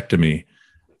vasectomy.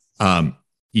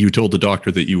 You told the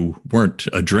doctor that you weren't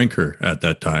a drinker at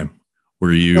that time.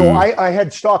 Were you? No, I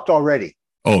had stopped already.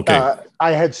 Oh, okay.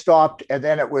 I had stopped, and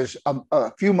then it was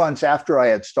a few months after I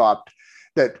had stopped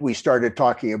that we started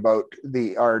talking about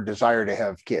our desire to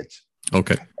have kids.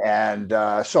 Okay. And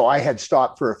so I had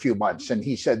stopped for a few months, and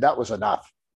he said that was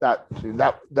enough. That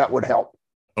would help.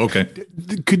 Okay.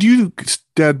 Could you,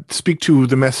 Dad, speak to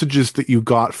the messages that you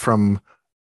got from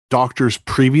doctors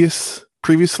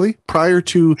previously prior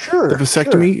to the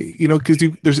vasectomy? Sure. You know, because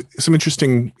there's some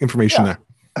interesting information there.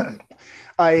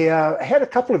 I had a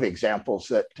couple of examples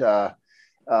that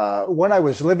when I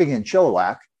was living in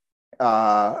Chilliwack,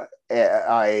 I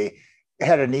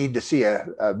had a need to see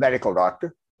a medical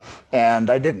doctor, and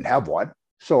I didn't have one.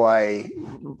 So I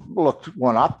looked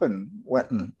one up and went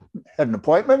and had an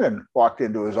appointment and walked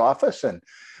into his office, and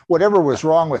whatever was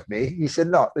wrong with me, he said,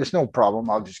 no, there's no problem.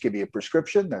 I'll just give you a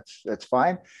prescription. That's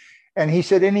fine. And he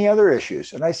said, any other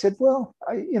issues? And I said, well,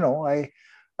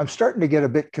 I'm starting to get a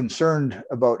bit concerned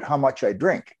about how much I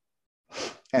drink.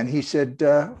 And he said,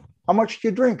 how much do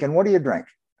you drink? And what do you drink?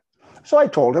 So I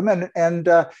told him, and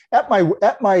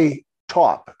at my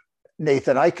top,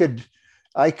 Nathan, I could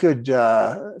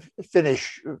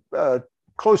finish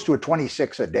close to a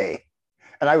 26 a day,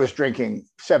 and I was drinking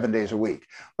 7 days a week.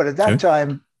 But at that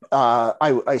time,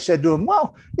 I said to him,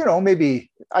 well, maybe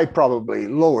I probably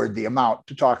lowered the amount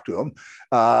to talk to him.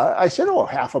 I said,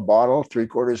 half a bottle,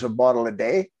 3/4 of a bottle a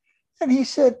day. And he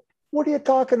said, what are you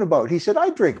talking about? He said, I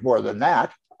drink more than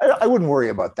that. I wouldn't worry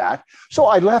about that. So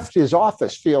I left his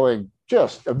office feeling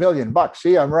just $1 million.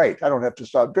 See, I'm right. I don't have to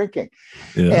stop drinking.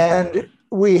 Yeah. And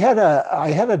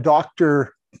I had a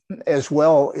doctor as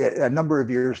well a number of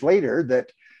years later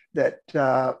that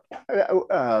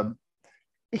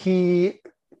he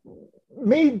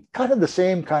made kind of the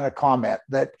same kind of comment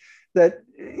that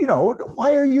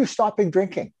why are you stopping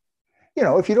drinking?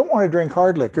 If you don't want to drink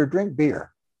hard liquor, drink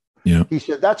beer. Yeah. He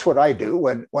said, that's what I do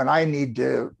when I need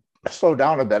to slow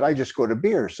down a bit, I just go to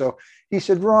beer. So he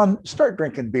said, Ron, start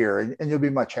drinking beer and you'll be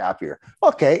much happier.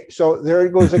 Okay, so there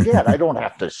it goes again. I don't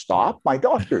have to stop. My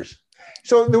doctors.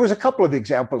 So there was a couple of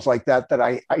examples like that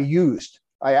I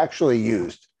actually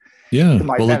used to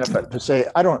my benefit to say,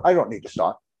 I don't need to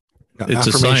stop. It's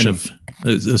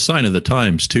a sign of the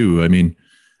times too. I mean,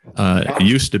 it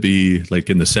used to be like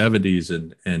in the 70s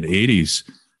and 80s.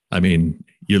 I mean,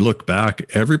 you look back,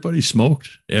 everybody smoked,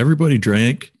 everybody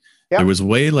drank. Yep. There was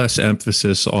way less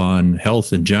emphasis on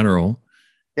health in general.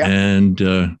 Yep.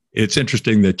 And it's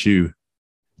interesting that you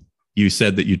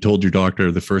said that you told your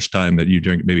doctor the first time that you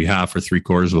drink maybe half or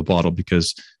 3/4 of a bottle,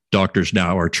 because doctors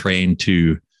now are trained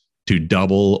to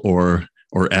double or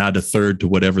add a third to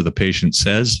whatever the patient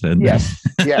says. And yes.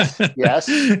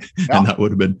 And that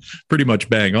would have been pretty much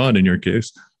bang on in your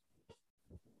case.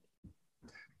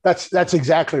 That's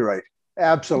exactly right.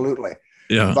 Absolutely.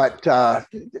 Yeah. But,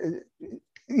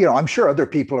 I'm sure other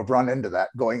people have run into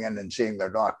that going in and seeing their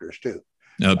doctors too.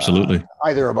 Absolutely.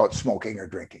 Either about smoking or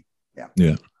drinking. Yeah.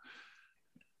 Yeah.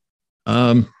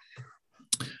 I'm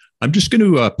just going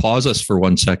to pause us for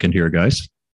 1 second here, guys.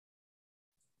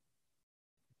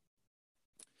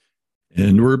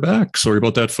 And we're back. Sorry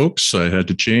about that, folks. I had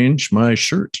to change my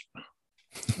shirt.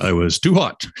 I was too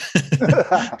hot.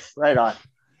 Right on.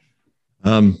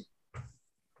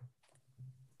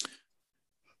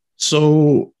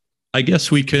 So I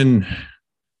guess we can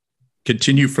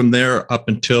continue from there up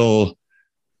until,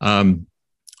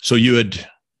 so you had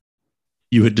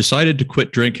decided to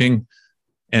quit drinking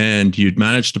and you'd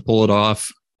managed to pull it off.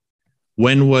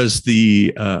 When was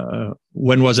it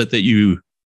that you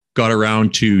got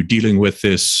around to dealing with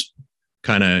this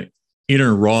kind of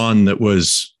inner Ron that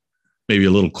was maybe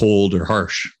a little cold or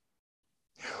harsh?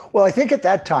 Well, I think at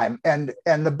that time, and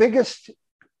the biggest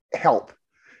help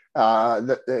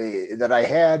that I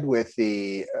had with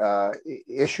the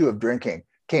issue of drinking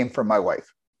came from my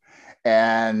wife,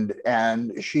 and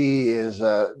she is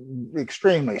an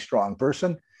extremely strong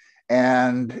person,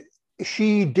 and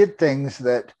she did things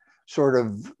that sort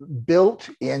of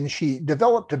she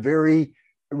developed a very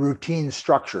routine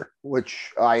structure,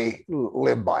 which I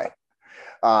live by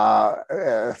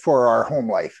for our home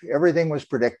life. Everything was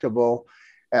predictable.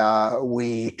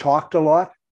 We talked a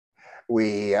lot.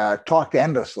 We talked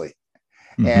endlessly.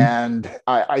 Mm-hmm. And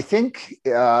I think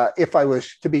if I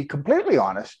was to be completely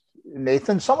honest,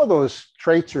 Nathan, some of those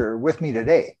traits are with me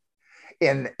today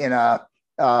in a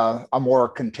more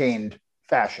contained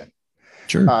fashion.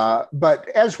 Sure. But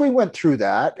as we went through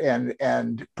that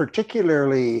and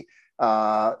particularly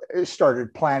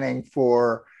started planning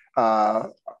for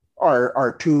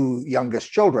our two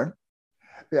youngest children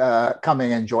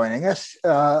coming and joining us,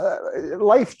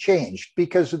 life changed,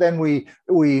 because then we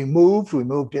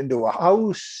moved into a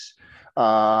house.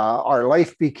 Our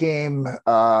life became,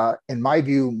 in my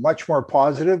view, much more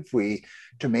positive.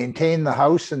 To maintain the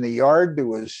house and the yard, there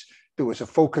was a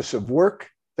focus of work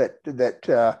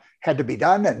that had to be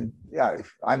done, and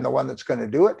I'm the one that's going to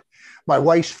do it. My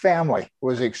wife's family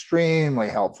was extremely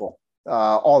helpful,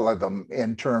 all of them,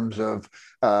 in terms of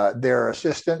their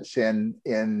assistance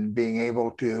in being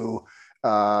able to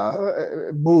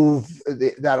move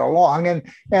that along.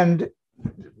 And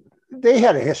they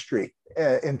had a history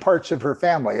in parts of her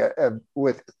family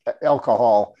with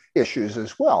alcohol issues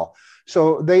as well.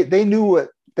 So they knew what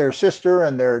their sister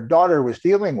and their daughter was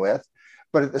dealing with,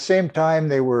 but at the same time,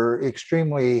 they were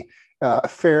extremely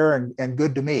fair and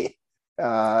good to me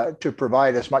to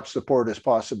provide as much support as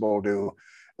possible to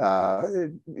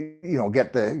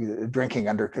get the drinking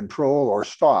under control or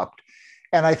stopped.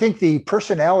 And I think the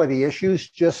personality issues,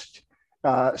 just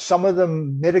some of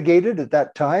them mitigated at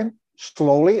that time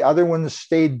slowly. Other ones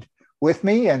stayed with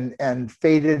me and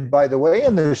faded by the way.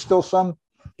 And there's still some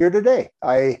here today.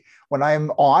 When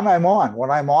I'm on, I'm on. When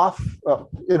I'm off,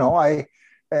 I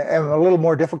am a little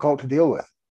more difficult to deal with.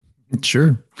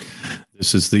 Sure.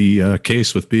 This is the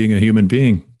case with being a human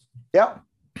being. Yeah.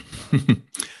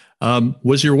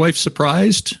 Was your wife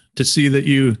surprised to see that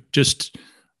you just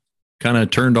kind of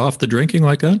turned off the drinking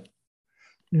like that?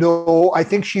 No, I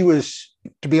think she was,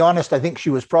 to be honest, I think she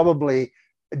was probably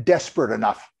desperate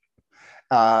enough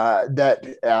that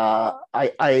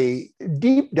I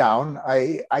deep down,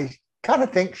 I kind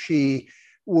of think she,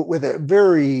 with a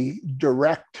very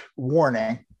direct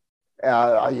warning,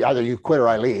 either you quit or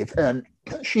I leave. And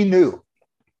she knew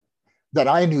that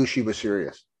I knew she was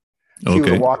serious. She would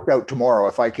have walked out tomorrow.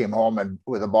 If I came home and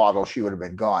with a bottle, she would have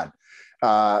been gone.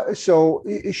 So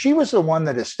she was the one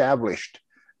that established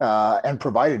and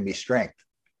provided me strength.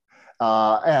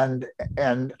 And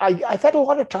I've had a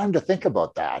lot of time to think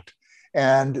about that.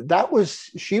 And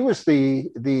she was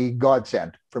the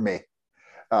godsend for me.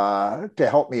 to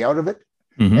help me out of it,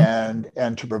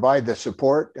 and to provide the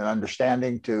support and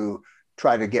understanding to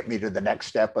try to get me to the next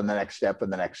step and the next step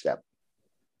and the next step.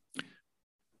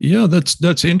 Yeah,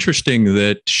 that's interesting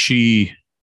that she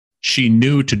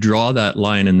knew to draw that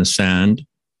line in the sand.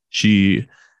 She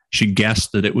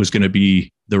guessed that it was going to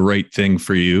be the right thing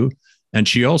for you. And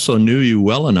she also knew you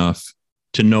well enough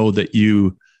to know that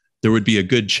there would be a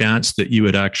good chance that you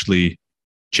would actually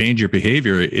change your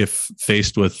behavior if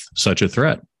faced with such a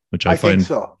threat, which I find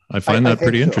that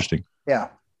pretty interesting. Yeah.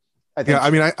 I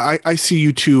mean, I see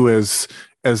you two as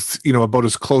about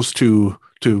as close to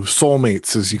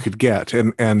soulmates as you could get.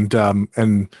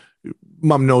 And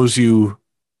Mom knows you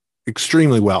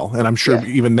extremely well. And I'm sure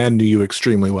even then knew you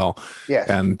extremely well. Yes.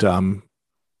 And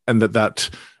that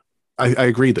I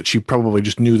agree that she probably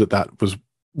just knew that was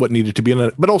what needed to be in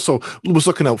it, but also was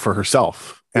looking out for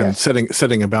herself and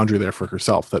setting a boundary there for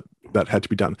herself that had to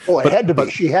be done. Well, it had to be.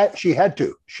 She had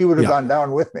to. She would have gone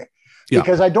down with me,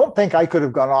 because I don't think I could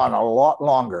have gone on a lot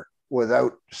longer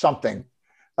without something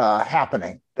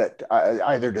happening that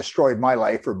either destroyed my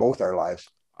life or both our lives.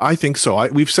 I think so.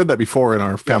 We've said that before in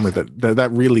our family that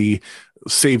really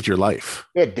saved your life.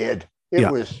 It did.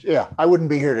 It was. I wouldn't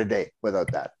be here today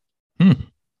without that.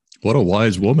 What a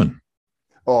wise woman.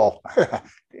 Oh,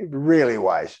 really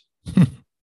wise.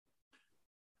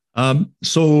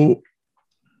 So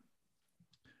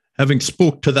having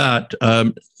spoke to that,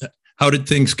 how did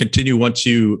things continue once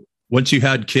you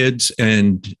had kids,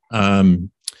 and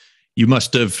you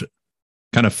must have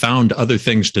kind of found other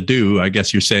things to do? I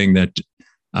guess you're saying that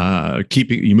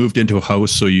you moved into a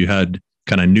house, so you had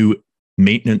kind of new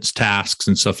maintenance tasks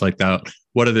and stuff like that.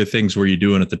 What other things were you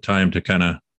doing at the time to kind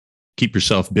of keep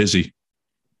yourself busy?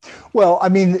 Well, I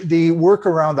mean, the work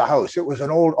around the house, it was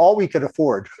all we could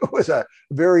afford. It was a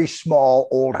very small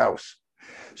old house.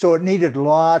 So it needed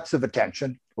lots of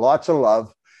attention, lots of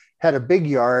love, had a big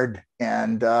yard.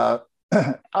 And I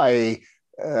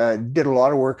did a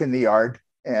lot of work in the yard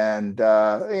and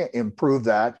improved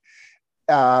that.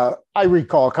 I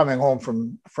recall coming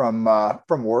home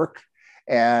from work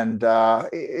and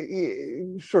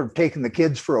sort of taking the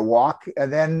kids for a walk.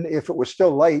 And then if it was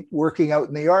still light, working out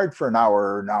in the yard for an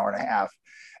hour or an hour and a half.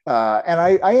 And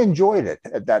I enjoyed it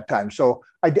at that time. So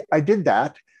I did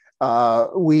that.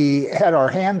 We had our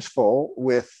hands full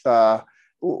with our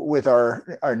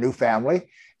new family.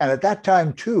 And at that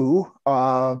time too,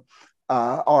 my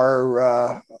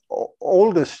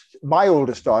oldest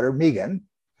daughter, Megan,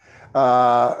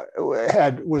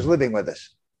 was living with us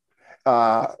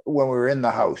when we were in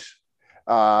the house.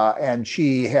 And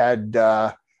she had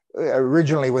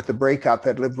originally, with the breakup,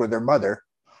 had lived with her mother.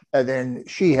 And then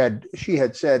she had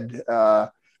said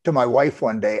to my wife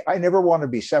one day, "I never want to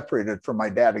be separated from my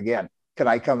dad again. Can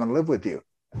I come and live with you?"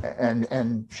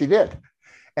 And she did.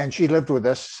 And she lived with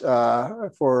us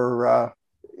for a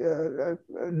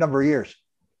number of years.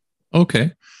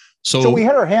 Okay. So we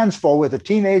had our hands full with a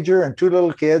teenager and two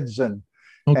little kids and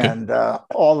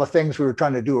all the things we were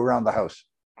trying to do around the house.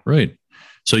 Right.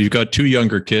 So you've got two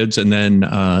younger kids, and then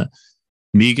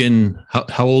Megan,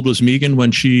 how old was Megan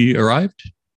when she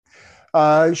arrived?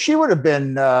 She would have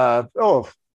been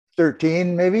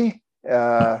 13 maybe,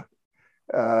 12,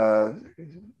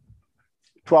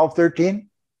 13.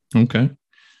 Okay.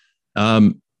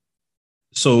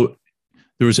 So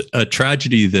there was a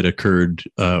tragedy that occurred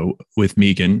with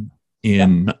Megan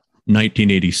in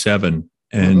 1987.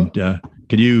 And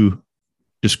can you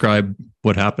describe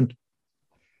what happened?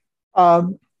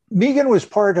 Megan was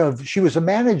she was a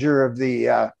manager of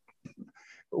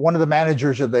one of the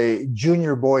managers of the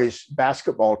junior boys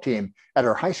basketball team at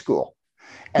her high school.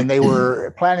 And they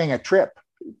were planning a trip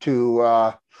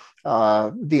to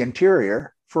the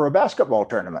interior for a basketball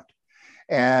tournament.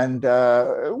 And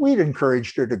we'd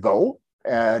encouraged her to go.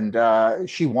 And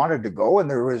she wanted to go. And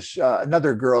there was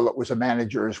another girl that was a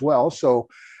manager as well. So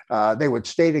they would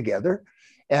stay together.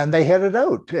 And they headed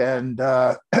out. And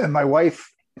my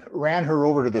wife ran her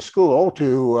over to the school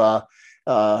to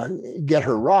get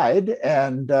her ride.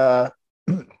 And that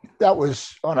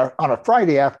was on a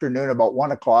Friday afternoon, about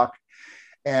 1 o'clock.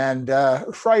 And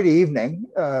Friday evening,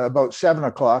 about 7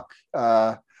 o'clock,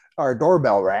 our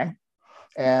doorbell rang.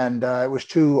 And it was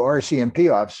two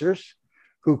RCMP officers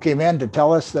who came in to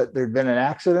tell us that there'd been an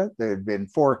accident. There had been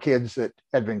 4 kids that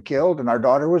had been killed, and our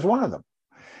daughter was one of them.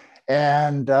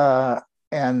 And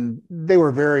they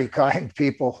were very kind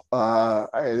people.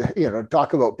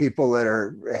 Talk about people that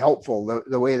are helpful.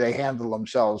 The way they handle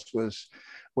themselves was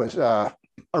a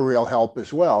real help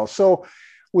as well. So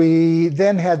we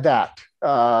then had that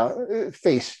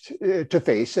face to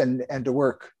face and to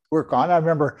work on. I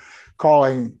remember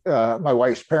calling my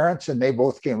wife's parents, and they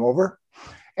both came over.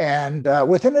 And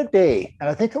within a day, and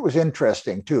I think it was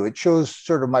interesting too, it shows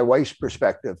sort of my wife's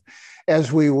perspective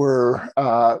as we were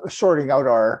sorting out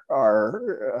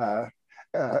our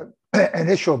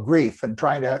initial grief and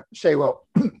trying to say, well,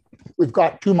 we've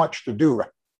got too much to do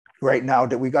right now,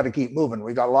 that we got to keep moving.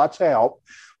 We got lots of help,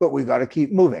 but we got to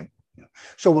keep moving.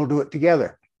 So we'll do it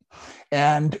together.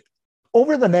 And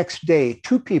over the next day,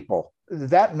 two people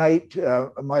that night,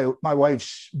 my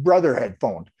wife's brother had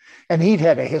phoned, and he'd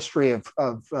had a history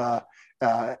of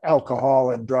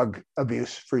alcohol and drug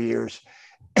abuse for years.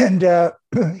 And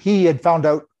he had found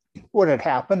out what had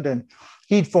happened, and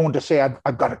he'd phoned to say,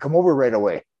 I've got to come over right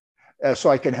away so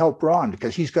I can help Ron,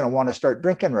 because he's going to want to start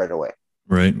drinking right away.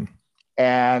 Right.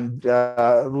 And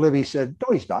Libby said,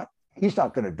 no, he's not. He's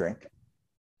not going to drink.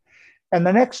 And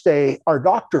the next day, our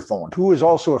doctor phoned, who was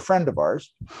also a friend of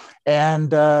ours.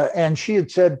 And she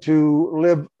had said to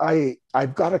Lib,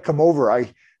 I've got to come over.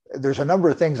 There's a number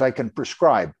of things I can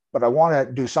prescribe, but I want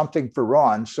to do something for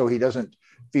Ron so he doesn't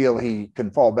feel he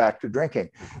can fall back to drinking.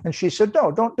 And she said, no,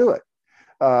 don't do it.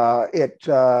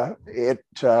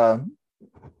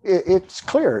 It's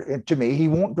clear to me he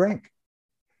won't drink.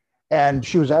 And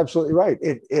she was absolutely right.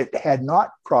 It had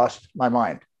not crossed my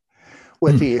mind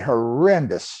with the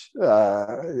horrendous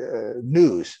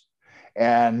news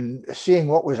and seeing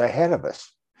what was ahead of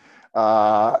us.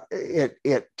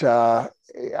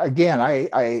 Again,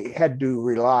 I had to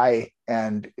rely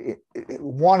and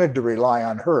wanted to rely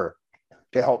on her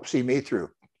to help see me through.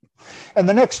 And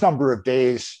the next number of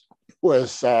days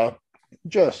was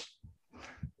just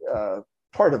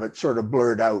part of it sort of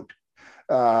blurred out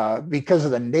because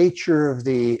of the nature of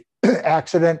the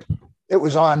accident. It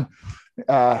was on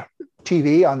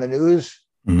TV, on the news.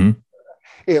 Mm-hmm.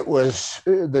 It was,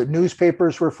 the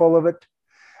newspapers were full of it.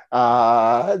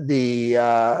 The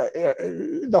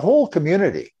whole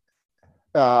community.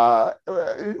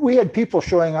 We had people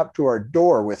showing up to our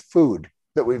door with food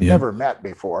that we've never met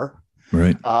before.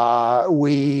 Right.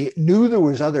 We knew there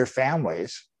was other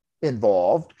families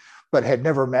involved, but had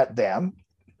never met them.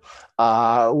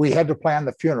 We had to plan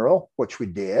the funeral, which we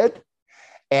did.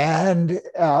 And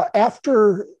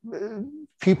after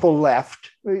people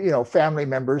left, family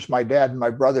members, my dad and my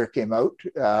brother came out.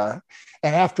 And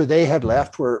after they had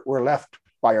left, we're left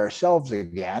by ourselves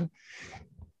again.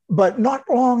 But not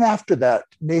long after that,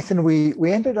 Nathan,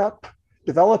 we ended up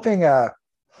developing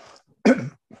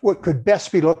what could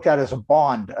best be looked at as a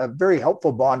bond, a very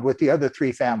helpful bond with the other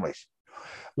three families.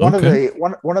 One of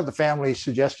the families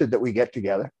suggested that we get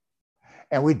together,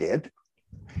 and we did.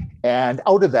 And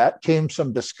out of that came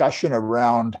some discussion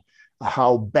around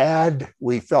how bad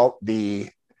we felt the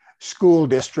school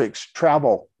district's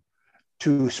travel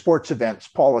to sports events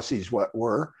policies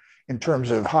were, in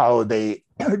terms of how they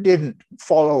didn't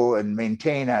follow and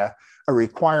maintain a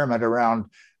requirement around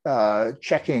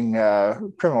checking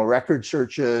criminal record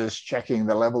searches, checking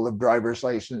the level of driver's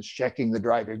license, checking the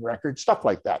driving record, stuff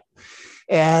like that.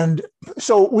 And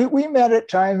so we met at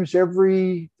times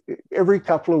every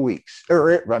couple of weeks,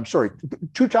 or I'm sorry,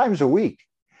 2 times a week.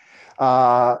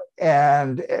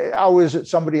 And I was at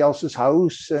somebody else's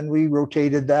house and we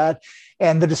rotated that.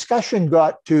 And the discussion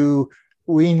got to,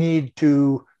 we need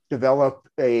to develop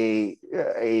a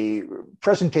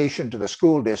presentation to the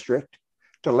school district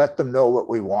to let them know what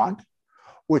we want,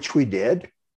 which we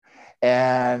did.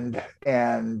 And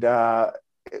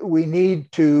we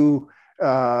need to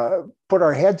put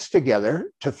our heads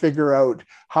together to figure out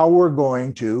how we're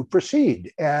going to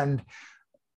proceed. And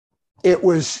it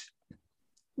was,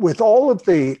 with all of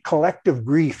the collective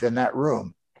grief in that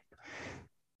room,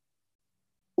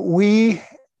 we,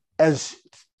 as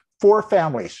 4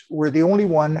 families, were the only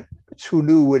ones who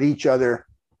knew what each other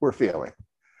were feeling,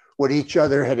 what each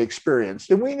other had experienced.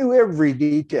 And we knew every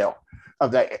detail of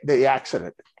the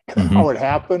accident, how it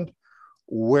happened,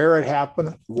 where it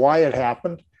happened, why it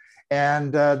happened,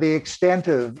 and the extent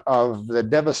of the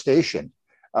devastation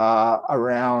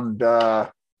around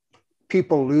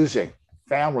people losing,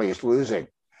 families losing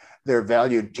their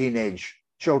valued teenage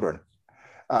children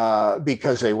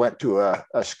because they went to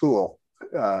a school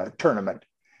tournament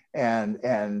and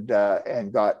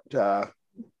got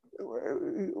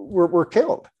were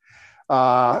killed.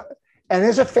 And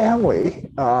as a family,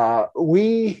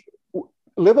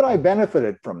 Liv and I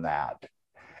benefited from that.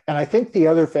 And I think the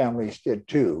other families did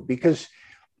too, because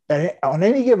on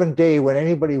any given day when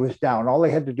anybody was down, all they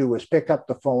had to do was pick up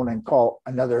the phone and call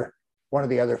one of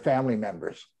the other family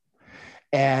members.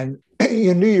 And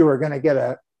you knew you were going to get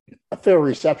a fair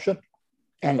reception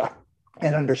and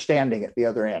an understanding at the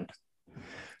other end.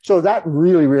 So that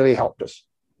really, really helped us.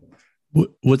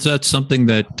 Was that something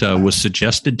that was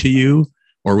suggested to you,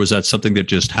 or was that something that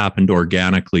just happened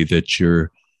organically, that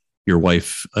your your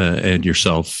wife and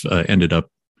yourself ended up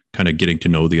kind of getting to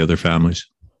know the other families?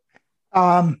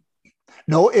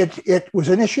 No, it was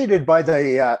initiated by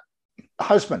the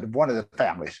husband of one of the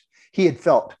families. He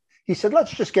said,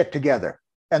 let's just get together.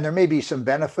 And there may be some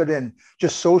benefit in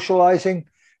just socializing.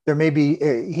 There may be,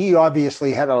 he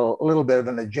obviously had a little bit of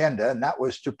an agenda, and that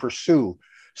was to pursue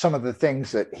some of the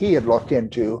things that he had looked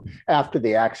into after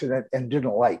the accident and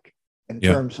didn't like in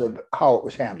terms of how it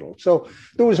was handled. So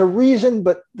there was a reason,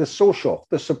 but the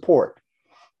support,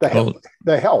 the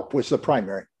help was the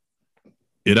primary.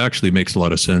 It actually makes a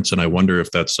lot of sense. And I wonder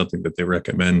if that's something that they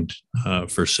recommend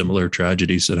for similar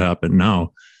tragedies that happen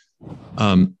now.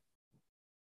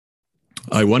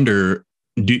 I wonder,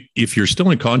 if you're still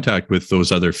in contact with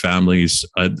those other families,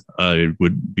 I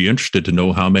would be interested to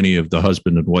know how many of the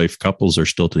husband and wife couples are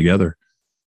still together.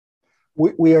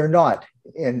 We are not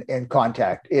in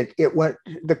contact.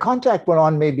 The contact went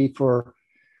on maybe for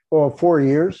 4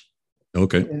 years.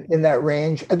 Okay. In that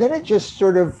range. And then it just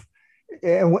sort of,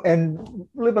 and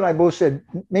Liv and I both said,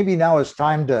 maybe now is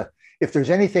time to, if there's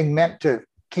anything meant to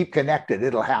keep connected,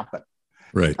 it'll happen.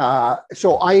 Right.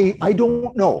 So I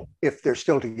don't know if they're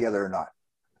still together or not.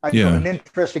 An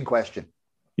interesting question.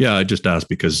 Yeah, I just asked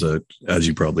because, as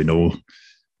you probably know,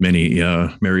 many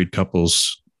married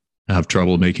couples have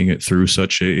trouble making it through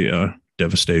such a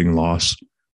devastating loss.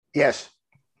 Yes.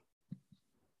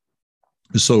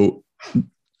 So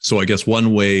I guess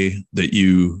one way that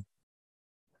you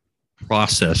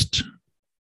processed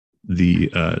the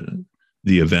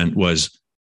event was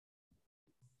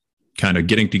kind of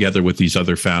getting together with these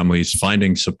other families,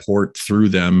 finding support through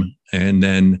them, and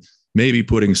then maybe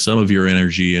putting some of your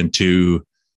energy into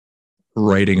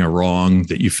righting a wrong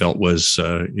that you felt was,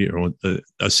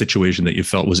 a situation that you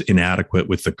felt was inadequate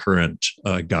with the current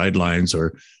guidelines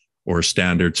or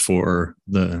standards for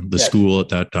the Yes. school at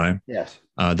that time. Yes.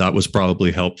 That was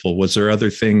probably helpful. Was there other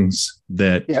things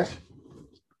that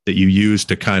you used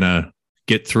to kind of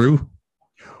get through?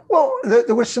 Well,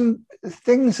 there were some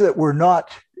things that were not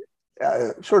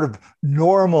sort of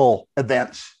normal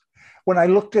events. When I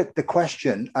looked at the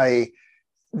question, the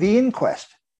inquest,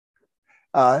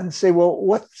 and say, well,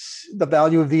 what's the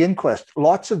value of the inquest?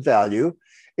 Lots of value.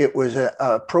 It was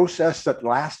a process that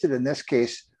lasted, in this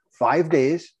case, 5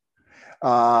 days.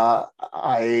 I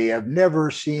have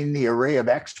never seen the array of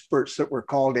experts that were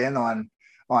called in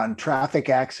on traffic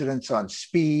accidents, on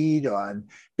speed,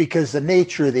 because the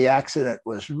nature of the accident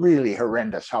was really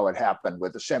horrendous. How it happened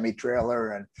with a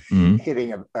semi-trailer and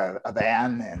hitting a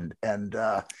van, and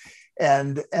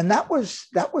that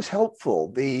was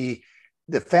helpful. The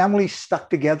family stuck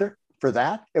together for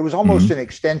that. It was almost an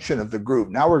extension of the group.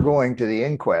 Now we're going to the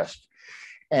inquest,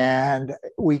 and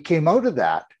we came out of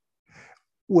that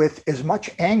with as much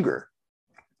anger,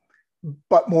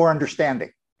 but more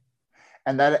understanding.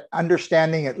 And that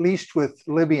understanding, at least with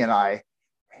Libby and I,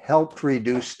 helped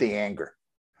reduce the anger.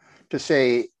 To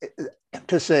say,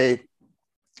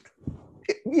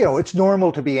 it's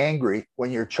normal to be angry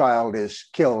when your child is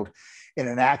killed in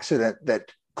an accident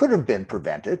that could have been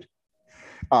prevented,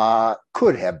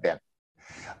 could have been.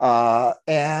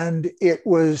 And it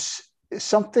was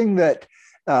something that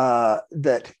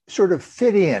sort of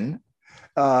fit in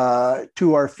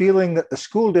to our feeling that the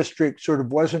school district sort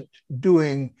of wasn't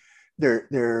doing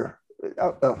their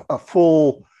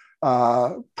full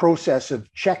process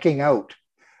of checking out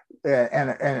and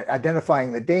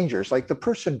identifying the dangers. Like the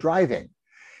person driving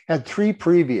had 3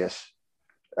 previous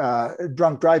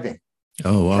drunk driving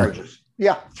charges.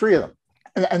 Yeah, 3 of them.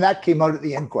 And that came out at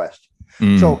the inquest.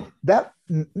 So that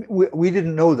we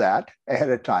didn't know that ahead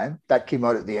of time. That came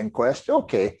out at the inquest.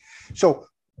 Okay. So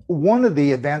one of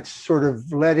the events sort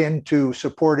of led into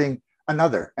supporting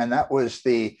another, and that was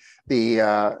the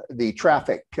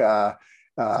traffic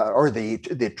or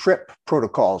the trip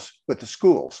protocols with the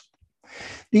schools.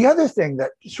 The other thing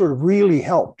that sort of really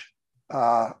helped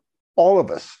all of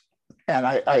us, and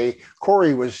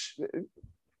Corey was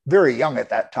very young at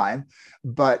that time,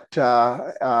 but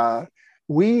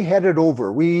we headed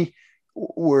over. We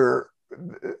were,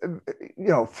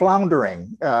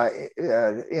 floundering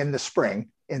in the spring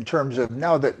in terms of,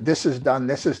 now that this is done,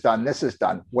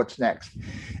 what's next?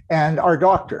 And our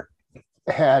doctor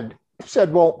had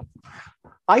said, well,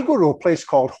 I go to a place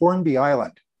called Hornby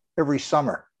Island every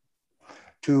summer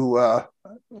to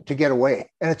get away.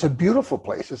 And it's a beautiful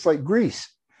place. It's like Greece.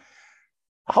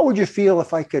 How would you feel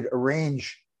if I could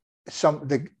arrange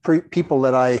the people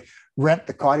that I rent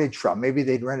the cottage from? Maybe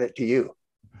they'd rent it to you.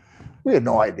 We had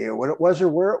no idea what it was or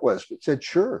where it was, but said,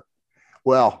 sure.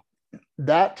 Well,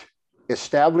 that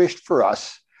established for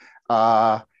us,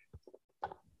 for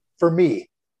me,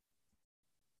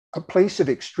 a place of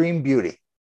extreme beauty.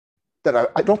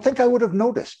 that I don't think I would have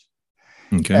noticed.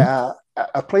 Okay. A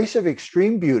place of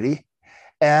extreme beauty,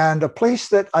 and a place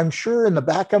that I'm sure in the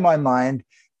back of my mind,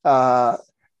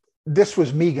 this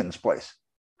was Megan's place,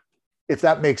 if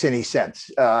that makes any sense.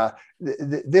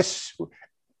 This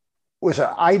was an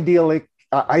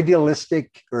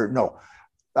idealistic, or no,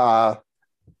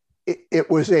 it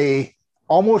was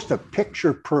almost a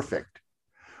picture perfect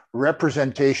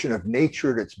representation of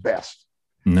nature at its best.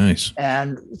 Nice.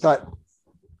 And thought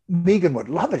Megan would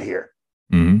love it here.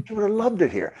 Mm-hmm. She would have loved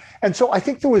it here. And so I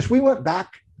think we went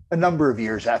back a number of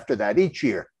years after that, each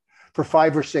year for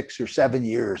 5 or 6 or 7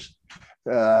 years,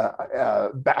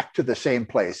 back to the same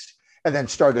place, and then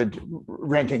started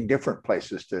renting different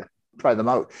places to try them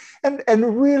out, and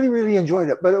really, really enjoyed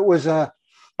it. But it was a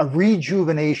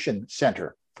rejuvenation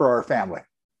center for our family.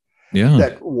 Yeah.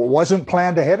 That wasn't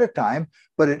planned ahead of time,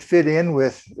 but it fit in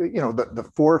with, the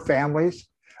 4 families.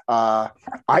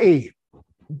 I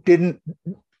didn't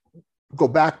go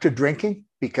back to drinking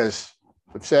because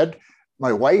I've said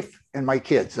my wife and my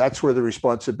kids, that's where the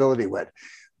responsibility went.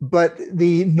 But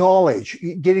the knowledge,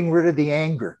 getting rid of the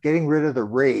anger, getting rid of the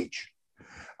rage.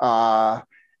 One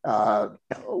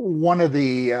of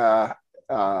the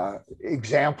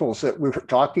examples that we were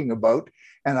talking about,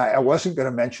 and I wasn't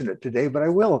going to mention it today, but I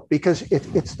will, because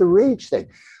it's the rage thing.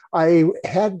 I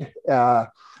had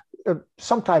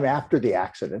sometime after the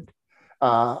accident,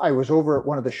 I was over at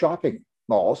one of the shopping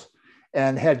malls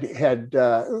and had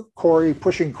Corey,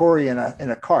 pushing Corey in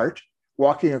a cart,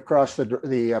 walking across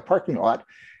the parking lot,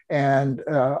 and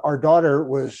our daughter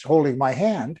was holding my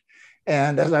hand.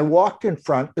 And as I walked in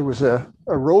front, there was a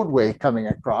roadway coming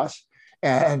across,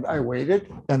 and I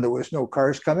waited, and there was no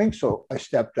cars coming, so I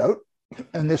stepped out,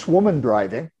 and this woman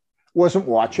driving wasn't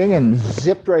watching and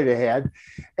zipped right ahead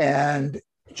and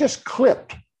just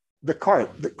clipped the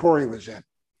cart that Corey was in.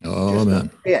 Oh,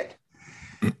 man. It.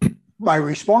 My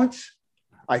response,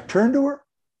 I turned to her,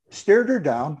 stared her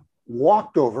down,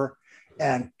 walked over,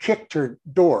 and kicked her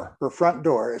front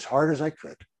door, as hard as I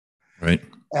could. Right.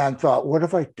 And thought, what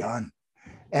have I done?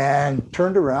 And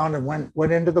turned around and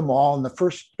went into the mall. And the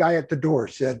first guy at the door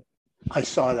said, I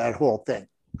saw that whole thing.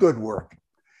 Good work.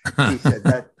 He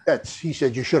said, he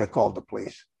said, you should have called the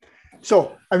police.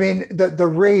 So, I mean, the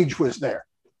rage was there.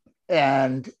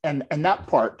 And that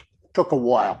part took a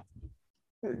while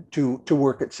to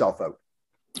work itself out.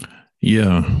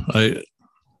 Yeah,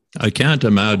 I can't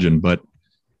imagine, but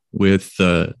with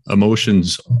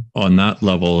emotions on that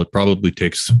level, it probably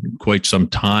takes quite some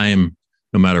time,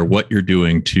 no matter what you're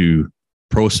doing, to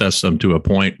process them to a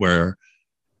point where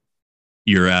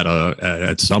you're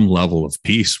at some level of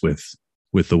peace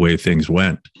with the way things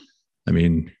went. I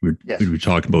mean, we were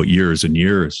talking about years and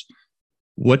years.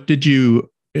 What did you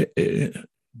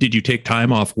take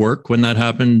time off work when that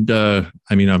happened?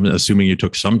 I mean, I'm assuming you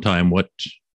took some time. What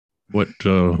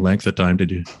length of time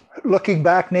did you? Looking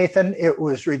back, Nathan, it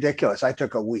was ridiculous. I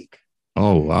took a week.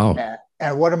 Oh, wow.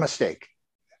 And what a mistake.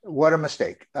 What a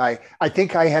mistake. I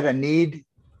think I had a need,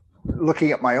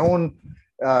 looking at my own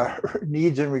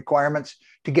needs and requirements,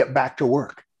 to get back to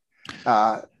work.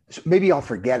 So maybe I'll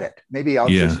forget it. Maybe I'll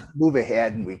just move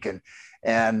ahead and we can.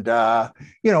 And,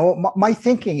 my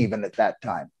thinking even at that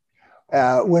time,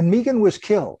 when Megan was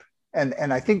killed,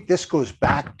 and I think this goes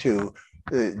back to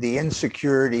the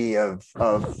insecurity of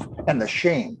and the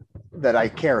shame that I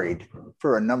carried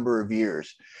for a number of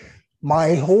years.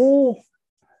 My whole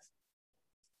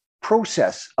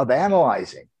process of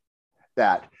analyzing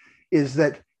that is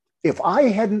that if I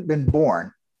hadn't been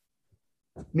born,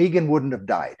 Megan wouldn't have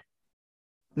died.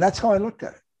 And that's how I looked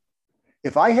at it.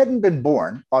 If I hadn't been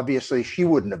born, obviously she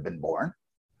wouldn't have been born,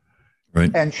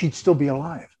 right? And she'd still be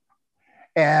alive.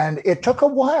 And it took a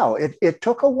while. It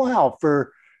took a while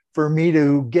for me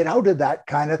to get out of that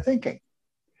kind of thinking.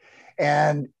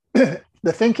 And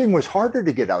the thinking was harder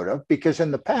to get out of because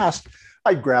in the past,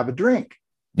 I'd grab a drink,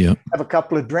 have a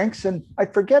couple of drinks, and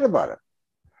I'd forget about it.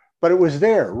 But it was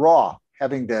there, raw,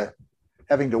 having to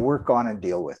work on and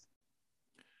deal with.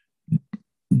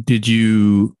 Did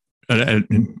you, I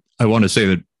want to say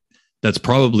that that's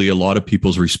probably a lot of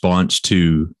people's response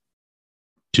to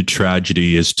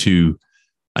tragedy is to,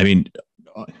 I mean,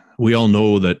 we all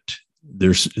know that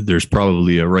there's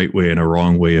probably a right way and a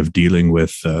wrong way of dealing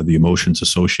with the emotions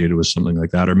associated with something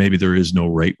like that. Or maybe there is no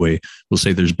right way. We'll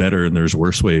say there's better and there's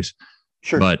worse ways.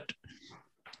 Sure. But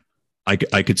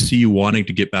I could see you wanting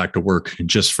to get back to work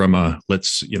just from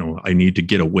I need to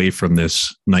get away from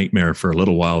this nightmare for a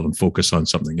little while and focus on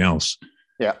something else.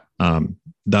 Yeah.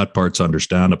 That part's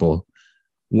understandable.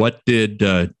 What did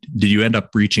you end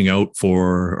up reaching out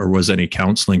for, or was any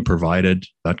counseling provided?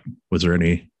 Was there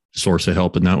any source of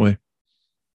help in that way?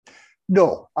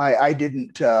 No, I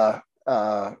didn't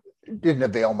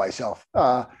avail myself.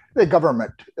 The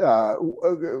government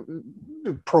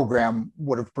program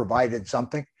would have provided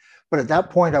something, but at that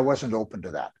point, I wasn't open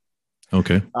to that.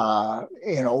 Okay.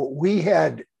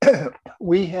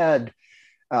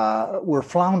 We're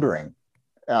floundering.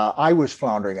 I was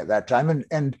floundering at that time,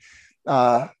 and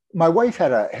my wife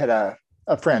had a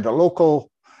friend, a local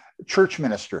church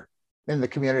minister in the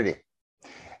community,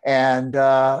 and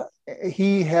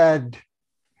he had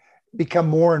become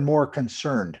more and more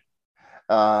concerned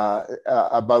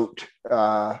about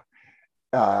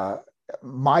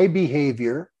my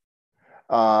behavior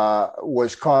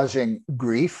was causing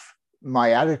grief,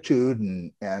 my attitude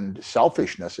and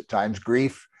selfishness at times,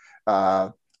 grief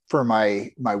for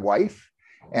my wife,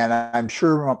 and I'm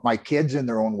sure my kids in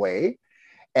their own way.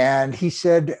 And he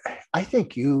said, I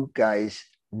think you guys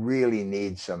really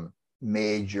need some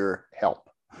major help.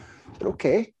 I said,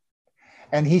 okay.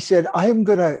 And he said, I'm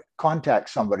going to contact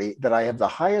somebody that I have the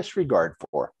highest regard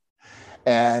for.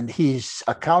 And he's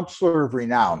a counselor of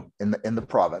renown in the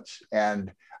province.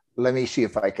 And let me see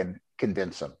if I can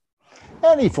convince him.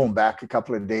 And he phoned back a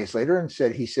couple of days later and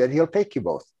said he'll take you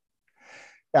both.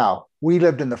 Now, we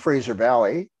lived in the Fraser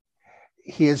Valley.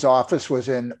 His office was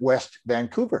in West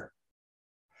Vancouver.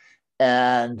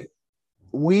 And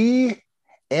we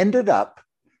ended up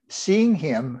seeing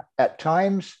him at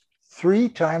times 3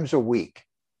 times a week.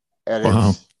 And wow.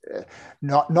 It's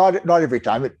not every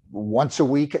time, once a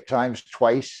week, at times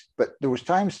twice, but there was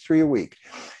times 3 a week.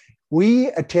 We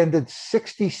attended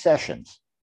 60 sessions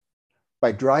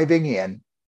by driving in,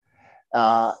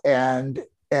 and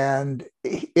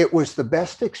it was the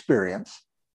best experience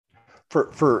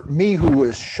for me, who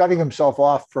was shutting himself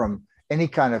off from any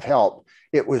kind of help.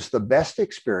 It was the best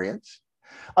experience.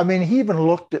 I mean, he even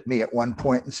looked at me at one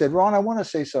point and said, Ron, I want to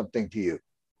say something to you.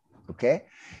 Okay.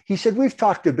 He said, we've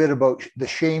talked a bit about the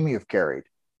shame you've carried.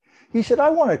 He said, I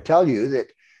want to tell you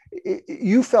that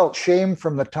you felt shame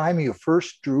from the time you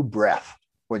first drew breath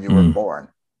when you were born.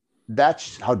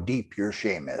 That's how deep your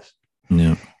shame is.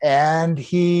 Yeah. And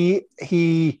he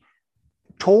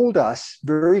told us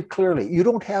very clearly, you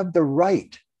don't have the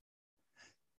right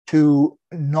to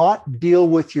not deal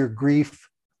with your grief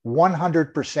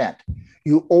 100%.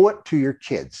 You owe it to your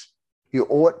kids. You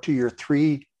owe it to your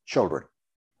 3 children.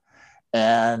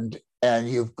 And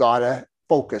you've got to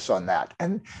focus on that.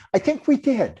 And I think we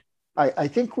did. I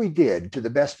think we did to the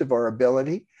best of our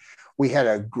ability. We had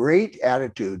a great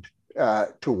attitude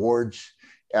towards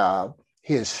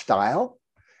his style,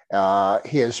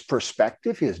 his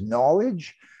perspective, his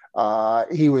knowledge.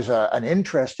 He was an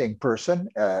interesting person,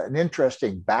 an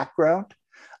interesting background.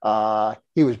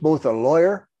 He was both a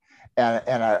lawyer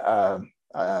and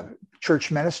a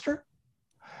church minister.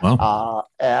 Wow.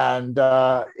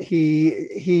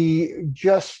 He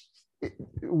just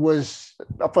was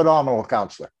a phenomenal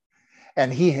counselor,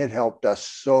 and he had helped us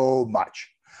so much.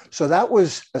 So that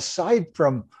was, aside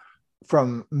from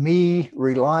me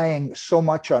relying so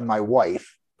much on my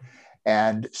wife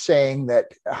and saying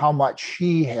that how much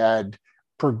she had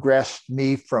progressed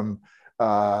me from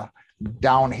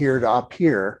down here to up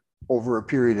here over a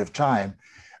period of time,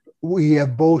 we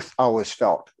have both always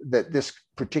felt that this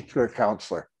particular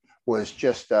counselor was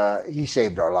just, he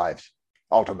saved our lives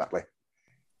ultimately.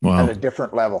 Wow. At a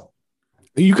different level.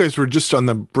 You guys were just on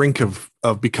the brink of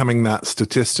becoming that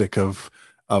statistic of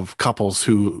couples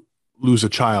who lose a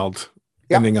child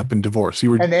ending up in divorce.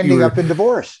 Ending up in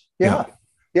divorce. Yeah.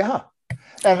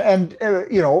 And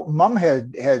Mom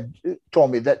had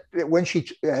told me that when she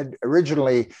had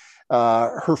originally,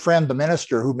 her friend, the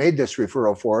minister who made this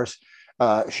referral for us,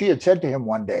 she had said to him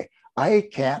one day,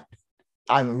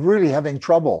 I'm really having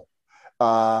trouble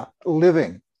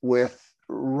living with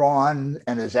Ron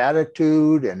and his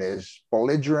attitude and his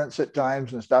belligerence at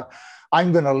times and stuff.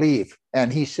 I'm going to leave.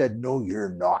 And he said, no, you're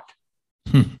not.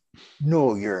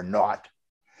 No, you're not.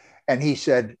 And he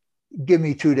said, give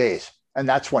me 2 days. And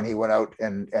that's when he went out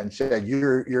and said,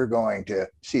 you're going to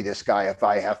see this guy. If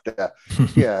I have to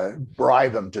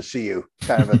bribe him to see you,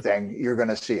 kind of a thing, you're going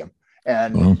to see him.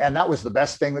 And that was the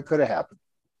best thing that could have happened.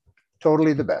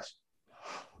 Totally the best.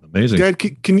 Amazing. Dad,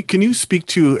 can you speak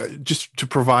to, just to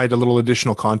provide a little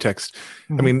additional context?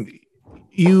 Mm-hmm. I mean,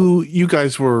 you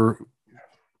guys were,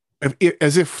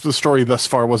 as if the story thus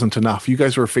far wasn't enough, you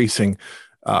guys were facing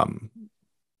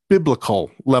biblical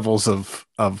levels of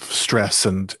stress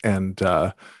and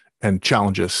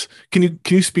challenges. Can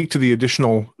you speak to the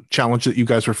additional challenge that you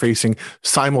guys were facing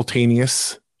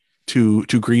simultaneous to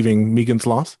grieving Megan's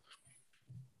loss?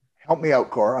 Help me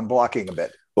out, Cor. I'm blocking a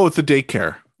bit. Oh, it's the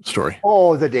daycare story.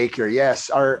 Oh, the daycare. Yes.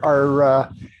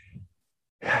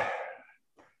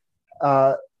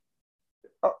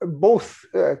 both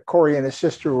Corey and his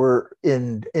sister were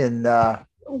in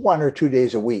 1 or 2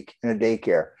 days a week in a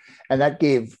daycare, and that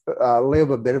gave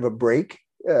Liv a bit of a break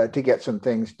to get some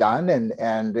things done,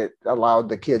 and it allowed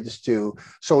the kids to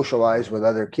socialize with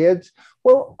other kids.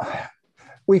 Well,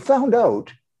 we found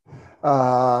out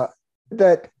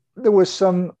that there was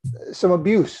some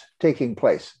abuse taking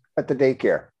place at the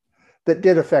daycare that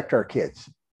did affect our kids,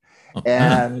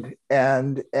 and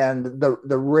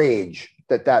the rage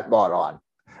that brought on.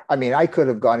 I mean, I could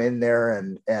have gone in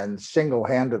there and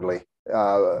single-handedly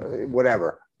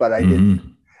whatever, but I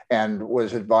didn't, and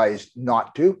was advised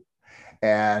not to.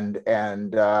 And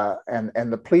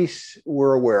the police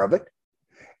were aware of it,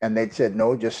 and they'd said,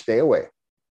 no, just stay away.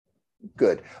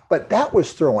 Good. But that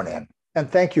was thrown in. And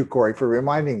thank you, Corey, for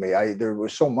reminding me. There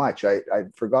was so much. I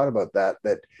forgot about that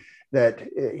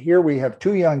here we have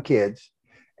 2 young kids,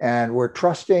 and we're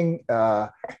trusting a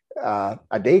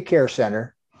daycare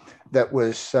center that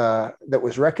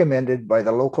was recommended by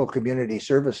the local Community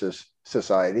Services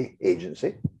Society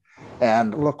agency.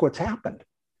 And look what's happened.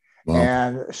 Wow.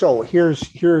 And so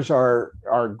here's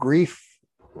our grief,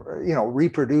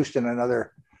 reproduced in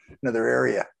another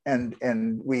area,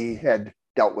 and we had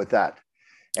dealt with that,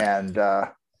 and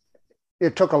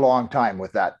it took a long time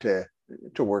with that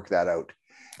to work that out.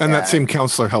 And that same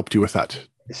counselor helped you with that.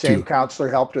 The same counselor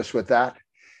helped us with that,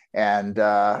 and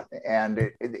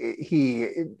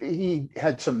he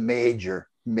had some major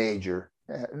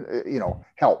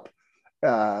help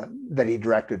that he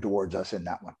directed towards us in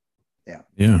that one.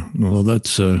 Yeah. Well,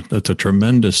 that's a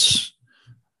tremendous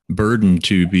burden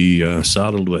to be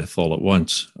saddled with all at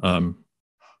once.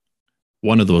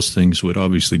 One of those things would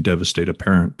obviously devastate a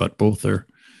parent, but both are.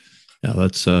 Yeah,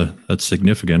 that's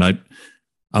significant.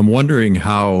 I'm wondering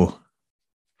how.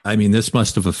 I mean, this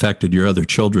must have affected your other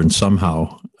children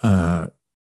somehow. How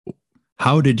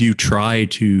did you try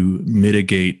to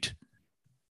mitigate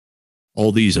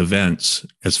all these events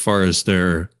as far as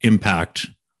their impact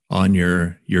on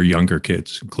your younger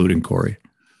kids, including Corey?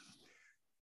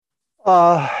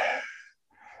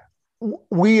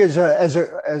 We as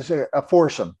a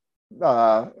foursome,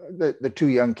 the 2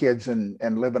 young kids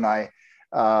and Liv and I,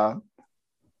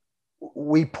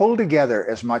 we pulled together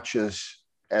as much as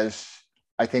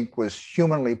I think was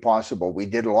humanly possible. We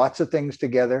did lots of things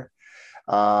together.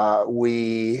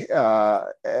 You'd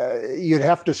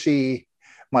have to see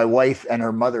my wife and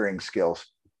her mothering skills.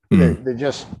 They're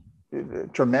just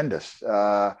tremendous.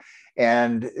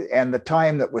 And the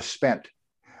time that was spent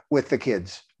with the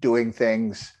kids doing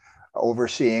things,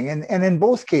 overseeing, and in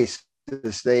both cases,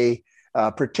 they,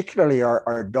 particularly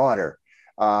our daughter,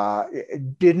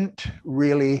 didn't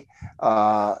really,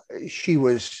 she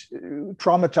was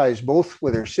traumatized both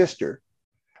with her sister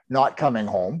not coming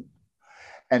home,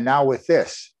 and now with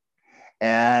this.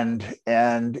 And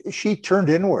she turned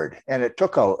inward, and it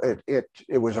took it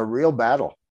was a real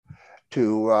battle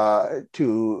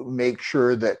to make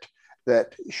sure that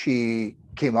she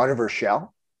came out of her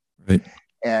shell, right?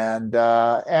 And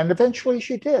eventually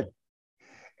she did.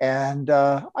 And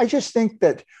I just think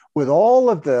that with all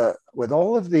of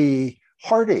the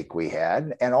heartache we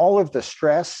had and all of the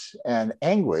stress and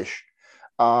anguish,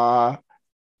 my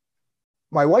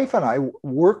wife and I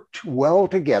worked well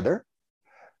together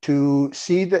to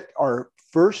see that our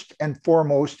first and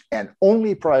foremost and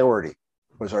only priority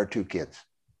was our 2 kids.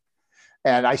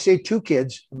 And I say 2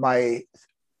 kids, my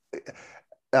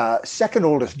second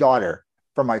oldest daughter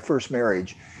from my first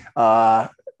marriage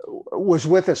was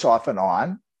with us off and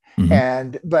on.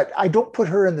 But I don't put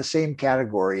her in the same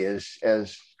category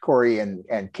as Corey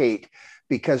and Kate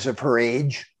because of her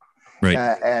age. Right.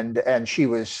 And she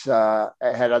was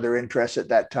had other interests at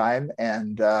that time,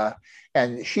 and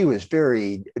she was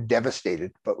very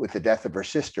devastated, but with the death of her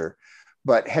sister,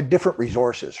 but had different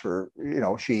resources.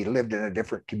 She lived in a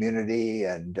different community,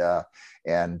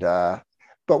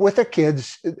 but with the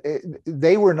kids,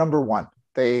 they were number one.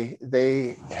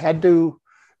 They had to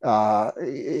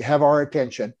have our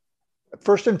attention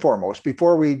first and foremost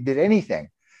before we did anything,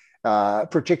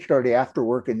 particularly after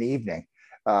work in the evening,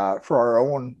 for our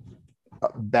own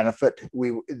benefit.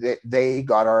 They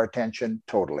got our attention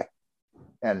totally,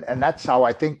 and that's how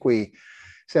I think we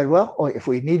said, well, if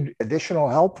we need additional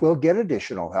help, we'll get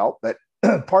additional help, but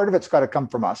part of it's got to come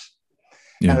from us,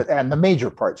 and the major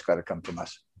part's got to come from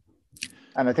us,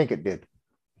 and I think it did.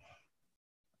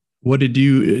 What did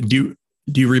you do?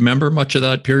 Do you remember much of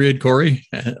that period, Corey?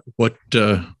 What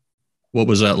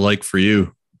was that like for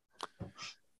you?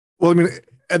 Well, I mean,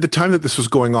 at the time that this was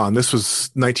going on, this was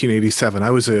 1987.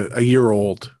 I was a year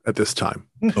old at this time.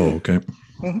 Oh, okay.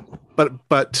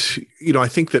 But I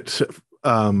think that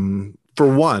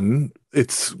for one,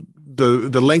 it's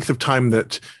the length of time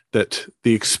that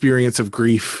the experience of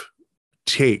grief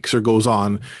takes or goes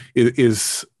on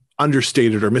is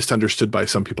understated or misunderstood by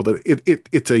some people. That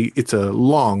it's a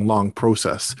long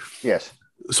process. Yes.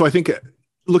 So I think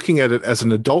looking at it as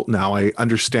an adult now, I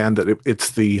understand that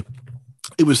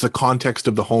it was the context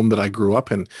of the home that I grew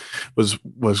up in,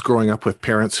 was growing up with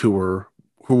parents who were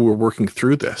working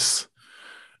through this.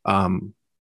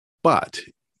 But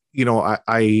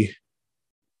I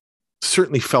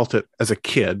certainly felt it as a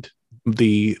kid,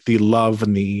 the love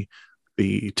and the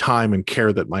time and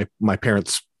care that my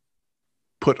parents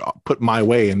put my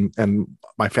way and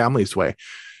my family's way.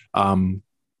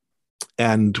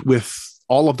 And with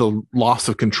all of the loss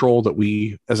of control that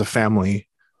we as a family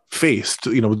faced,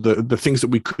 the things that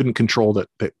we couldn't control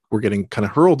that were getting kind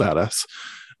of hurled at us.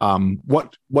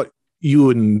 What you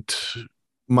and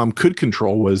Mom could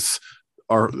control was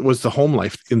the home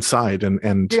life inside,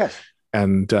 and yes.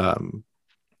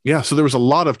 So there was a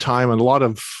lot of time and a lot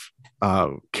of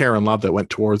care and love that went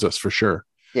towards us, for sure.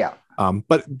 Yeah.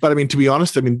 But I mean, to be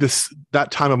honest, I mean,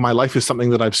 that time of my life is something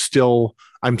that I'm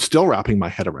still wrapping my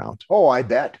head around. Oh, I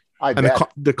bet.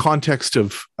 The context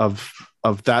of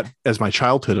that as my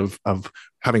childhood of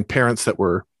having parents that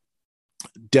were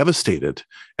devastated,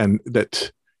 and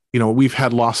that, we've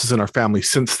had losses in our family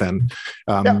since then,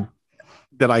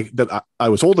 that I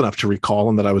was old enough to recall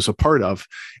and that I was a part of,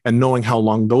 and knowing how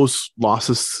long those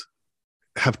losses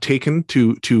have taken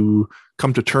to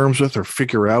come to terms with or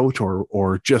figure out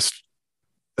or just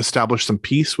establish some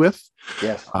peace with.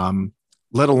 Yes.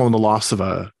 Let alone the loss of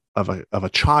a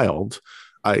child.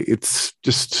 It's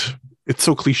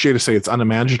so cliche to say it's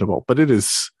unimaginable, but it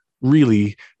is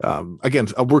really, again,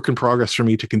 a work in progress for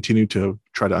me to continue to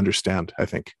try to understand, I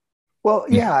think. Well,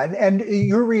 yeah. And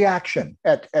your reaction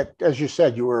at, as you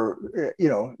said, you were,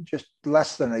 just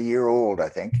less than a year old, I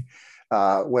think,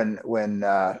 when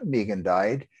Megan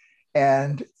died.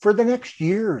 And for the next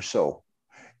year or so,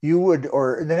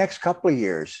 or in the next couple of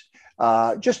years,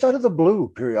 just out of the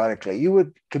blue, periodically, you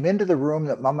would come into the room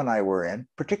that Mom and I were in,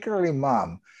 particularly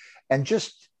Mom, and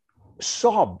just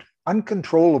sobbed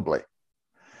uncontrollably.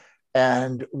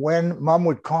 And when Mom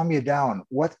would calm you down,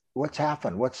 what's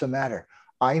happened? What's the matter?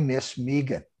 I miss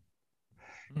Megan.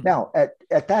 Mm-hmm. Now,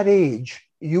 at that age,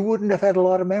 you wouldn't have had a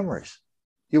lot of memories.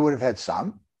 You would have had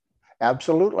some,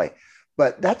 absolutely.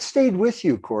 But that stayed with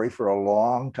you, Corey, for a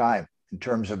long time in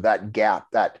terms of that gap,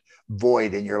 that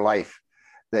void in your life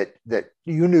that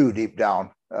you knew deep down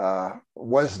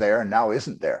was there and now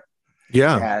isn't there.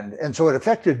 Yeah. And so it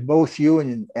affected both you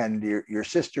and your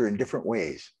sister in different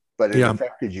ways, but it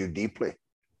affected you deeply.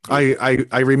 I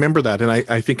remember that. And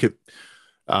I think it,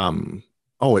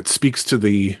 it speaks to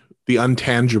the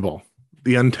intangible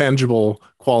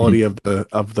quality of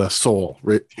the soul.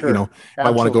 Sure. I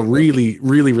want to go really,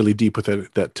 really, really deep with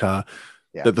it, that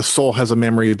the soul has a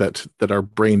memory that our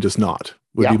brain does not.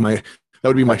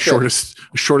 Would be my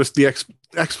shortest the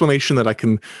explanation that I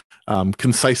can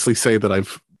concisely say that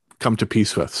I've come to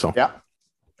peace with. So yeah,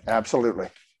 absolutely.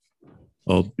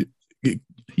 Well,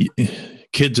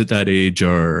 kids at that age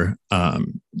are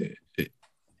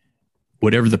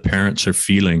whatever the parents are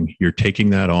feeling, you're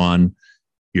taking that on,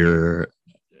 you're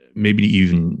maybe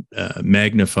even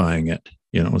magnifying it,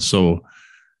 so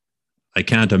I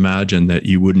can't imagine that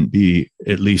you wouldn't be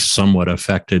at least somewhat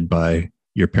affected by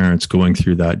your parents going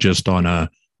through that, just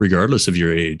regardless of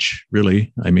your age,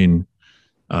 really. I mean,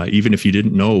 even if you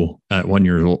didn't know at 1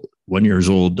 year old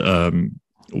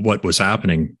what was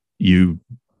happening, you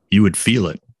would feel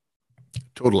it.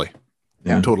 Totally.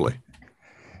 Yeah. Totally.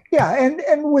 Yeah.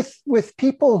 And with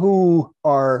people who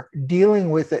are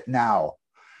dealing with it now,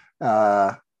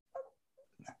 I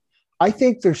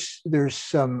think there's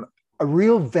a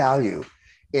real value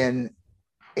in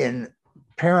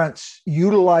parents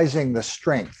utilizing the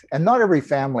strength. And not every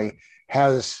family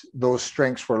has those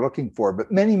strengths we're looking for,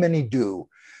 but many, many do,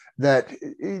 that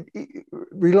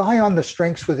rely on the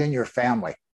strengths within your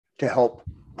family to help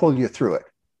pull you through it,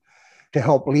 to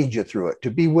help lead you through it, to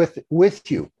be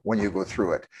with you when you go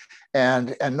through it,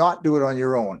 and not do it on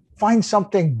your own. Find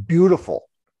something beautiful,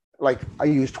 like I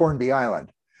used Hornby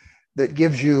Island, that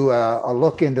gives you a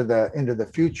look into the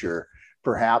future,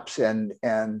 perhaps, and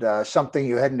something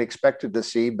you hadn't expected to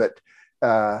see, but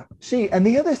see. And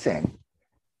the other thing,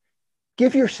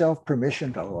 give yourself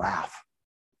permission to laugh.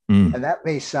 And that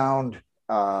may sound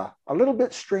a little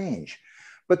bit strange,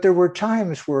 but there were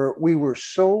times where we were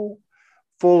so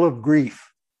full of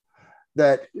grief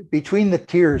that between the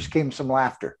tears came some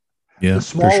laughter. Yeah, the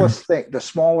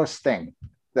smallest thing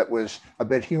that was a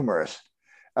bit humorous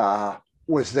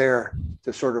was there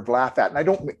to sort of laugh at. And I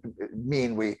don't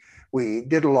mean we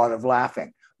did a lot of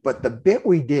laughing, but the bit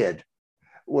we did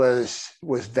was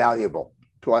valuable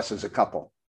to us as a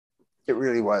couple. It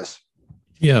really was.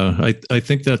 Yeah, I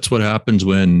think that's what happens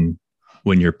when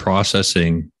you're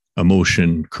processing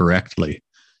emotion correctly,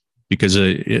 because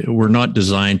we're not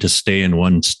designed to stay in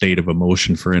one state of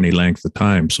emotion for any length of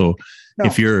time. So No.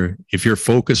 if you're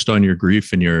focused on your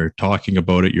grief and you're talking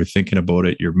about it, you're thinking about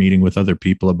it, you're meeting with other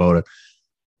people about it,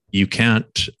 you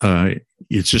can't.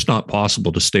 It's just not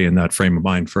possible to stay in that frame of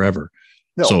mind forever.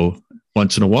 No. So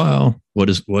once in a while,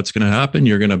 what's going to happen?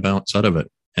 You're going to bounce out of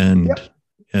it, and Yep.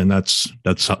 and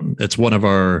that's one of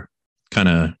our kind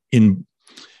of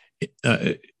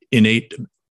innate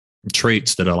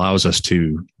traits that allows us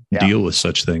to deal with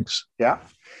such things. Yeah.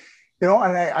 And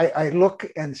I look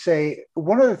and say,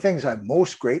 one of the things I'm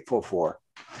most grateful for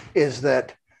is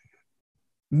that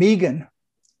Megan,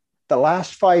 the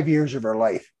last 5 years of her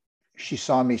life, she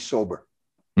saw me sober.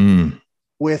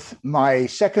 With my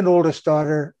second oldest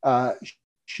daughter,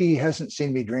 she hasn't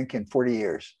seen me drink in 40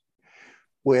 years.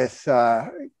 With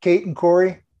Kate and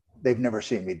Corey, they've never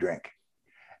seen me drink.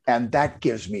 And that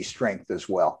gives me strength as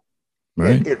well.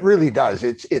 Right. It really does.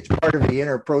 It's part of the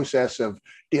inner process of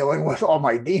dealing with all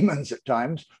my demons at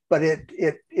times, but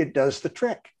it does the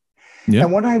trick. Yeah.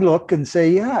 And when I look and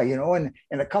say, in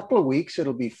a couple of weeks,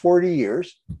 it'll be 40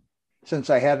 years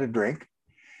since I had a drink.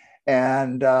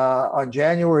 And on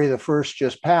January the 1st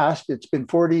just passed, it's been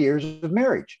 40 years of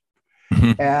marriage.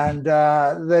 And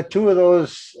the two of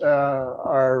those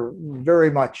are very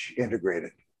much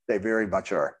integrated. They very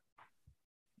much are.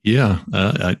 Yeah,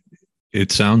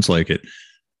 it sounds like it.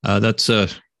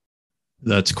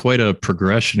 That's quite a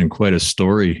progression and quite a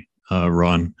story,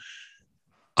 Ron.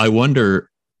 I wonder,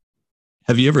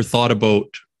 have you ever thought about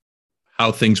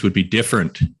how things would be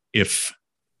different if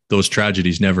those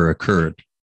tragedies never occurred,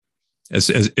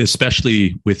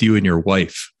 especially with you and your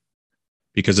wife?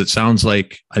 Because it sounds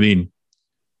like,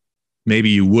 maybe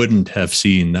you wouldn't have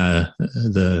seen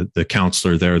the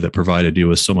counselor there that provided you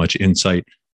with so much insight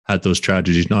had those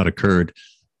tragedies not occurred,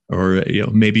 or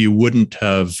maybe you wouldn't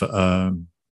have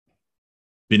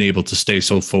been able to stay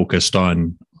so focused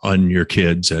on your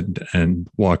kids and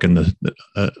walk in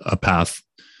a path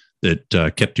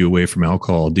that kept you away from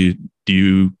alcohol. Do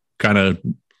you kind of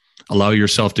allow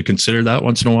yourself to consider that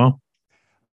once in a while?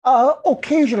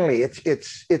 Occasionally,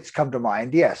 it's come to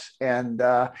mind, yes, and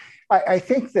I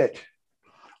think that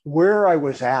where I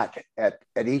was at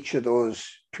each of those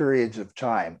periods of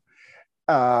time,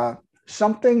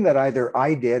 something that either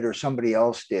I did or somebody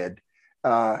else did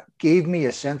gave me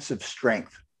a sense of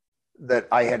strength that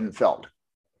I hadn't felt.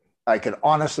 I can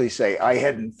honestly say I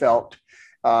hadn't felt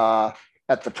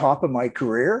at the top of my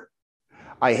career.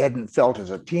 I hadn't felt as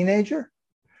a teenager.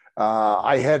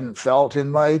 I hadn't felt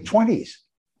in my 20s.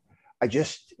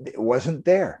 It wasn't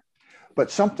there.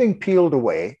 But something peeled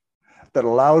away that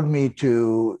allowed me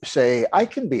to say, I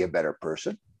can be a better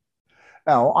person.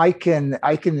 Now, I can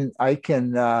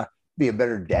be a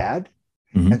better dad,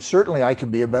 and certainly I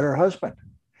can be a better husband.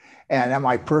 And am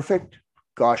I perfect?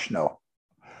 Gosh, no.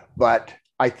 But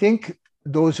I think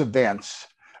those events,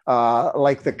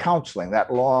 like the counseling,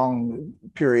 that long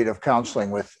period of counseling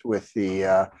with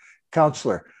the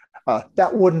counselor,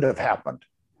 that wouldn't have happened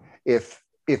if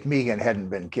Megan hadn't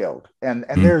been killed. And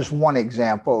there's one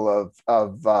example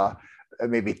of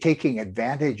maybe taking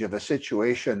advantage of a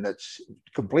situation that's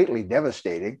completely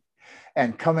devastating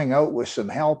and coming out with some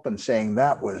help and saying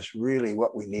that was really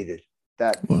what we needed.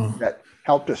 That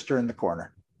helped us turn the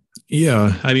corner.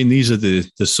 Yeah. These are the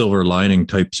silver lining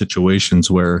type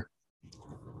situations where,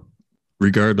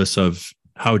 regardless of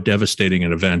how devastating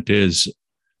an event is,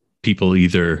 people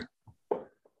either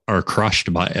are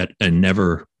crushed by it and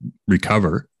never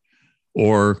recover,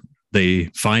 or they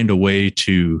find a way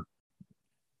to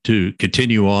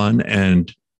continue on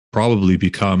and probably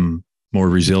become more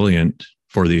resilient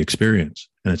for the experience.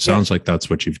 And it sounds like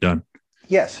that's what you've done.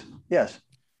 Yes.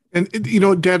 And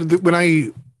Dad,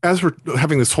 as we're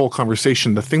having this whole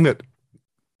conversation, the thing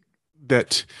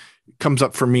that comes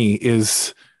up for me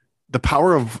is the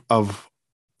power of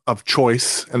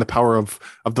choice and the power of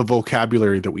the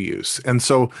vocabulary that we use. And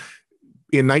so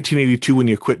in 1982, when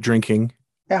you quit drinking,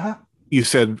 you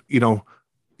said,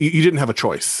 you didn't have a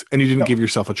choice, and you didn't give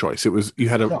yourself a choice. You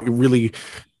had a really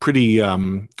pretty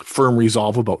firm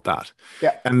resolve about that.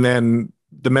 Yeah. And then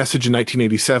the message in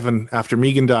 1987 after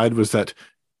Megan died was that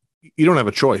you don't have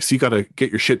a choice. You got to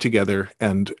get your shit together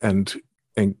and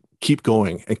keep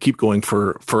going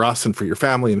for us and for your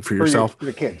family and for yourself. For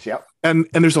the kids. Yeah. And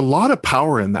there's a lot of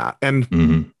power in that.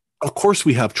 And of course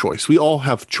we have choice. We all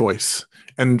have choice.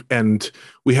 And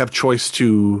we have choice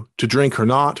to drink or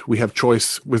not. We have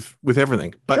choice with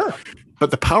everything. But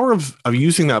the power of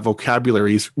using that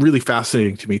vocabulary is really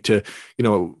fascinating to me. To,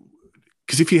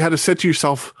 because if you had said to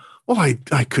yourself, "Well,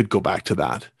 I could go back to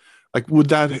that," like would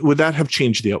that have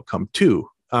changed the outcome too?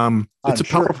 It's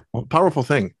a powerful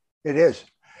thing. It is,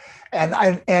 and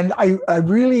I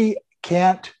really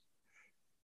can't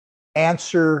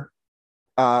answer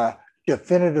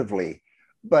definitively,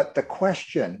 but the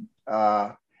question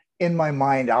in my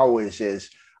mind always is,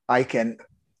 I can,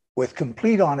 with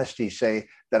complete honesty, say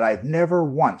that I've never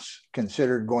once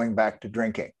considered going back to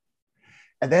drinking.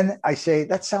 And then I say,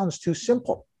 that sounds too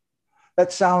simple.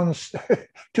 That sounds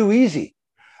too easy.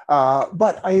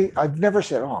 But I've never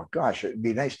said, oh gosh, it'd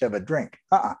be nice to have a drink.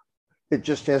 It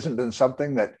just hasn't been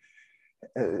something that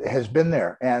has been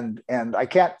there. And I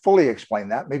can't fully explain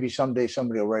that. Maybe someday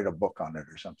somebody will write a book on it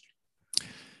or something.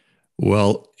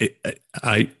 Well,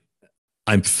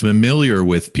 I'm familiar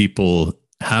with people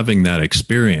having that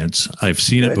experience. I've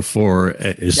seen it before,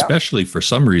 especially for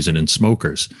some reason in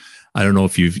smokers. I don't know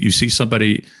if you see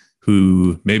somebody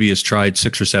who maybe has tried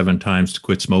 6 or 7 times to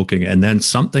quit smoking, and then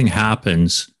something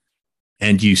happens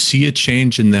and you see a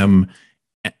change in them,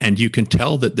 and you can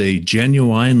tell that they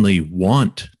genuinely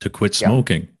want to quit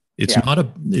smoking.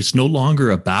 It's no longer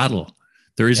a battle.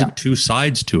 There isn't two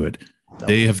sides to it. No.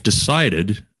 They have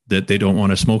decided that they don't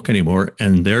want to smoke anymore,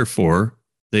 and therefore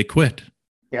they quit.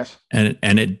 Yes. And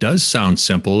it does sound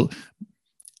simple.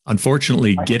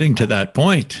 Unfortunately, getting to that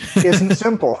point isn't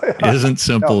simple. Isn't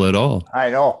simple at all. I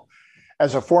know.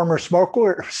 As a former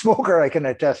smoker, I can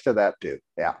attest to that too.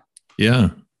 Yeah.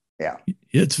 Yeah. Yeah.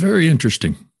 It's very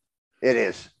interesting. It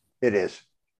is. It is.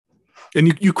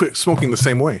 And you quit smoking the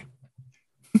same way.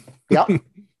 Yeah.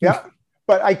 Yeah.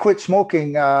 But I quit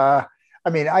smoking. The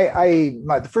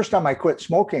first time I quit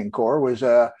smoking, Cor, was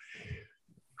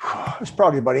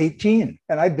probably about 18.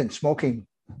 And I'd been smoking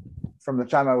from the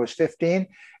time I was 15.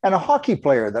 And a hockey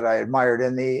player that I admired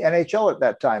in the NHL at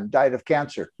that time died of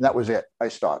cancer. And that was it. I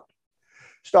stopped.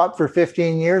 Stopped for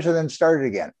 15 years and then started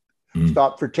again.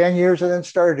 Stopped for 10 years and then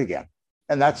started again.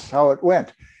 And that's how it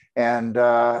went. And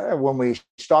when we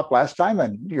stopped last time,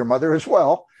 and your mother as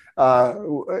well,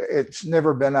 it's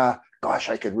never been gosh,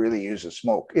 I could really use a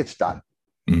smoke. It's done.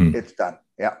 Mm-hmm. It's done.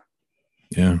 Yeah.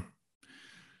 Yeah.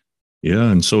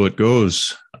 Yeah. And so it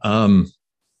goes. Well,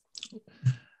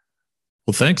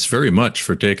 thanks very much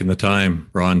for taking the time,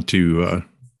 Ron, to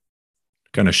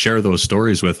kind of share those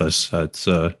stories with us.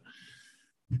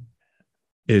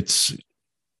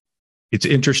 It's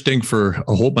interesting for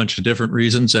a whole bunch of different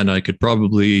reasons, and I could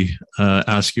probably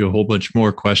ask you a whole bunch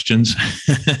more questions,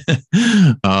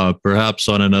 perhaps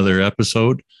on another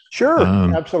episode. Sure,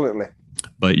 absolutely.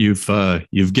 But you've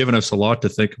given us a lot to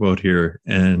think about here,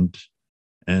 and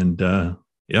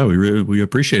we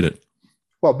appreciate it.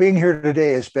 Well, being here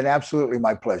today has been absolutely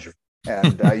my pleasure,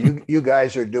 and you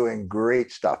guys are doing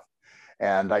great stuff,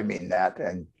 and I mean that,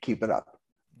 and keep it up.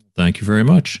 Thank you very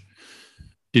much.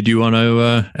 Did you want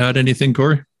to add anything,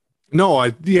 Corey?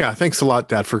 No, thanks a lot,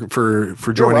 Dad, for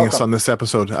joining us on this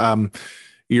episode.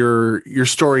 Your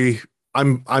story,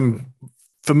 I'm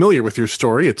familiar with your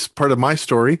story. It's part of my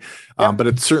story, but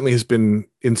it certainly has been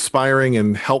inspiring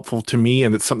and helpful to me,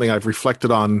 and it's something I've reflected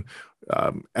on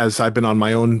as I've been on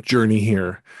my own journey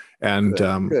here. And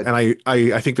good. And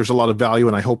I think there's a lot of value,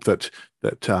 and I hope that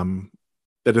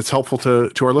it's helpful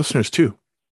to our listeners too.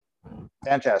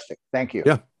 Fantastic. Thank you.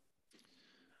 Yeah.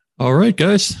 All right,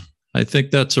 guys. I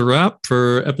think that's a wrap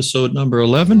for episode number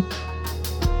 11.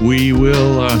 We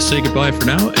will say goodbye for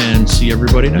now and see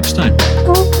everybody next time.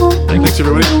 Thanks,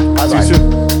 everybody. Bye-bye. See you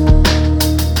soon.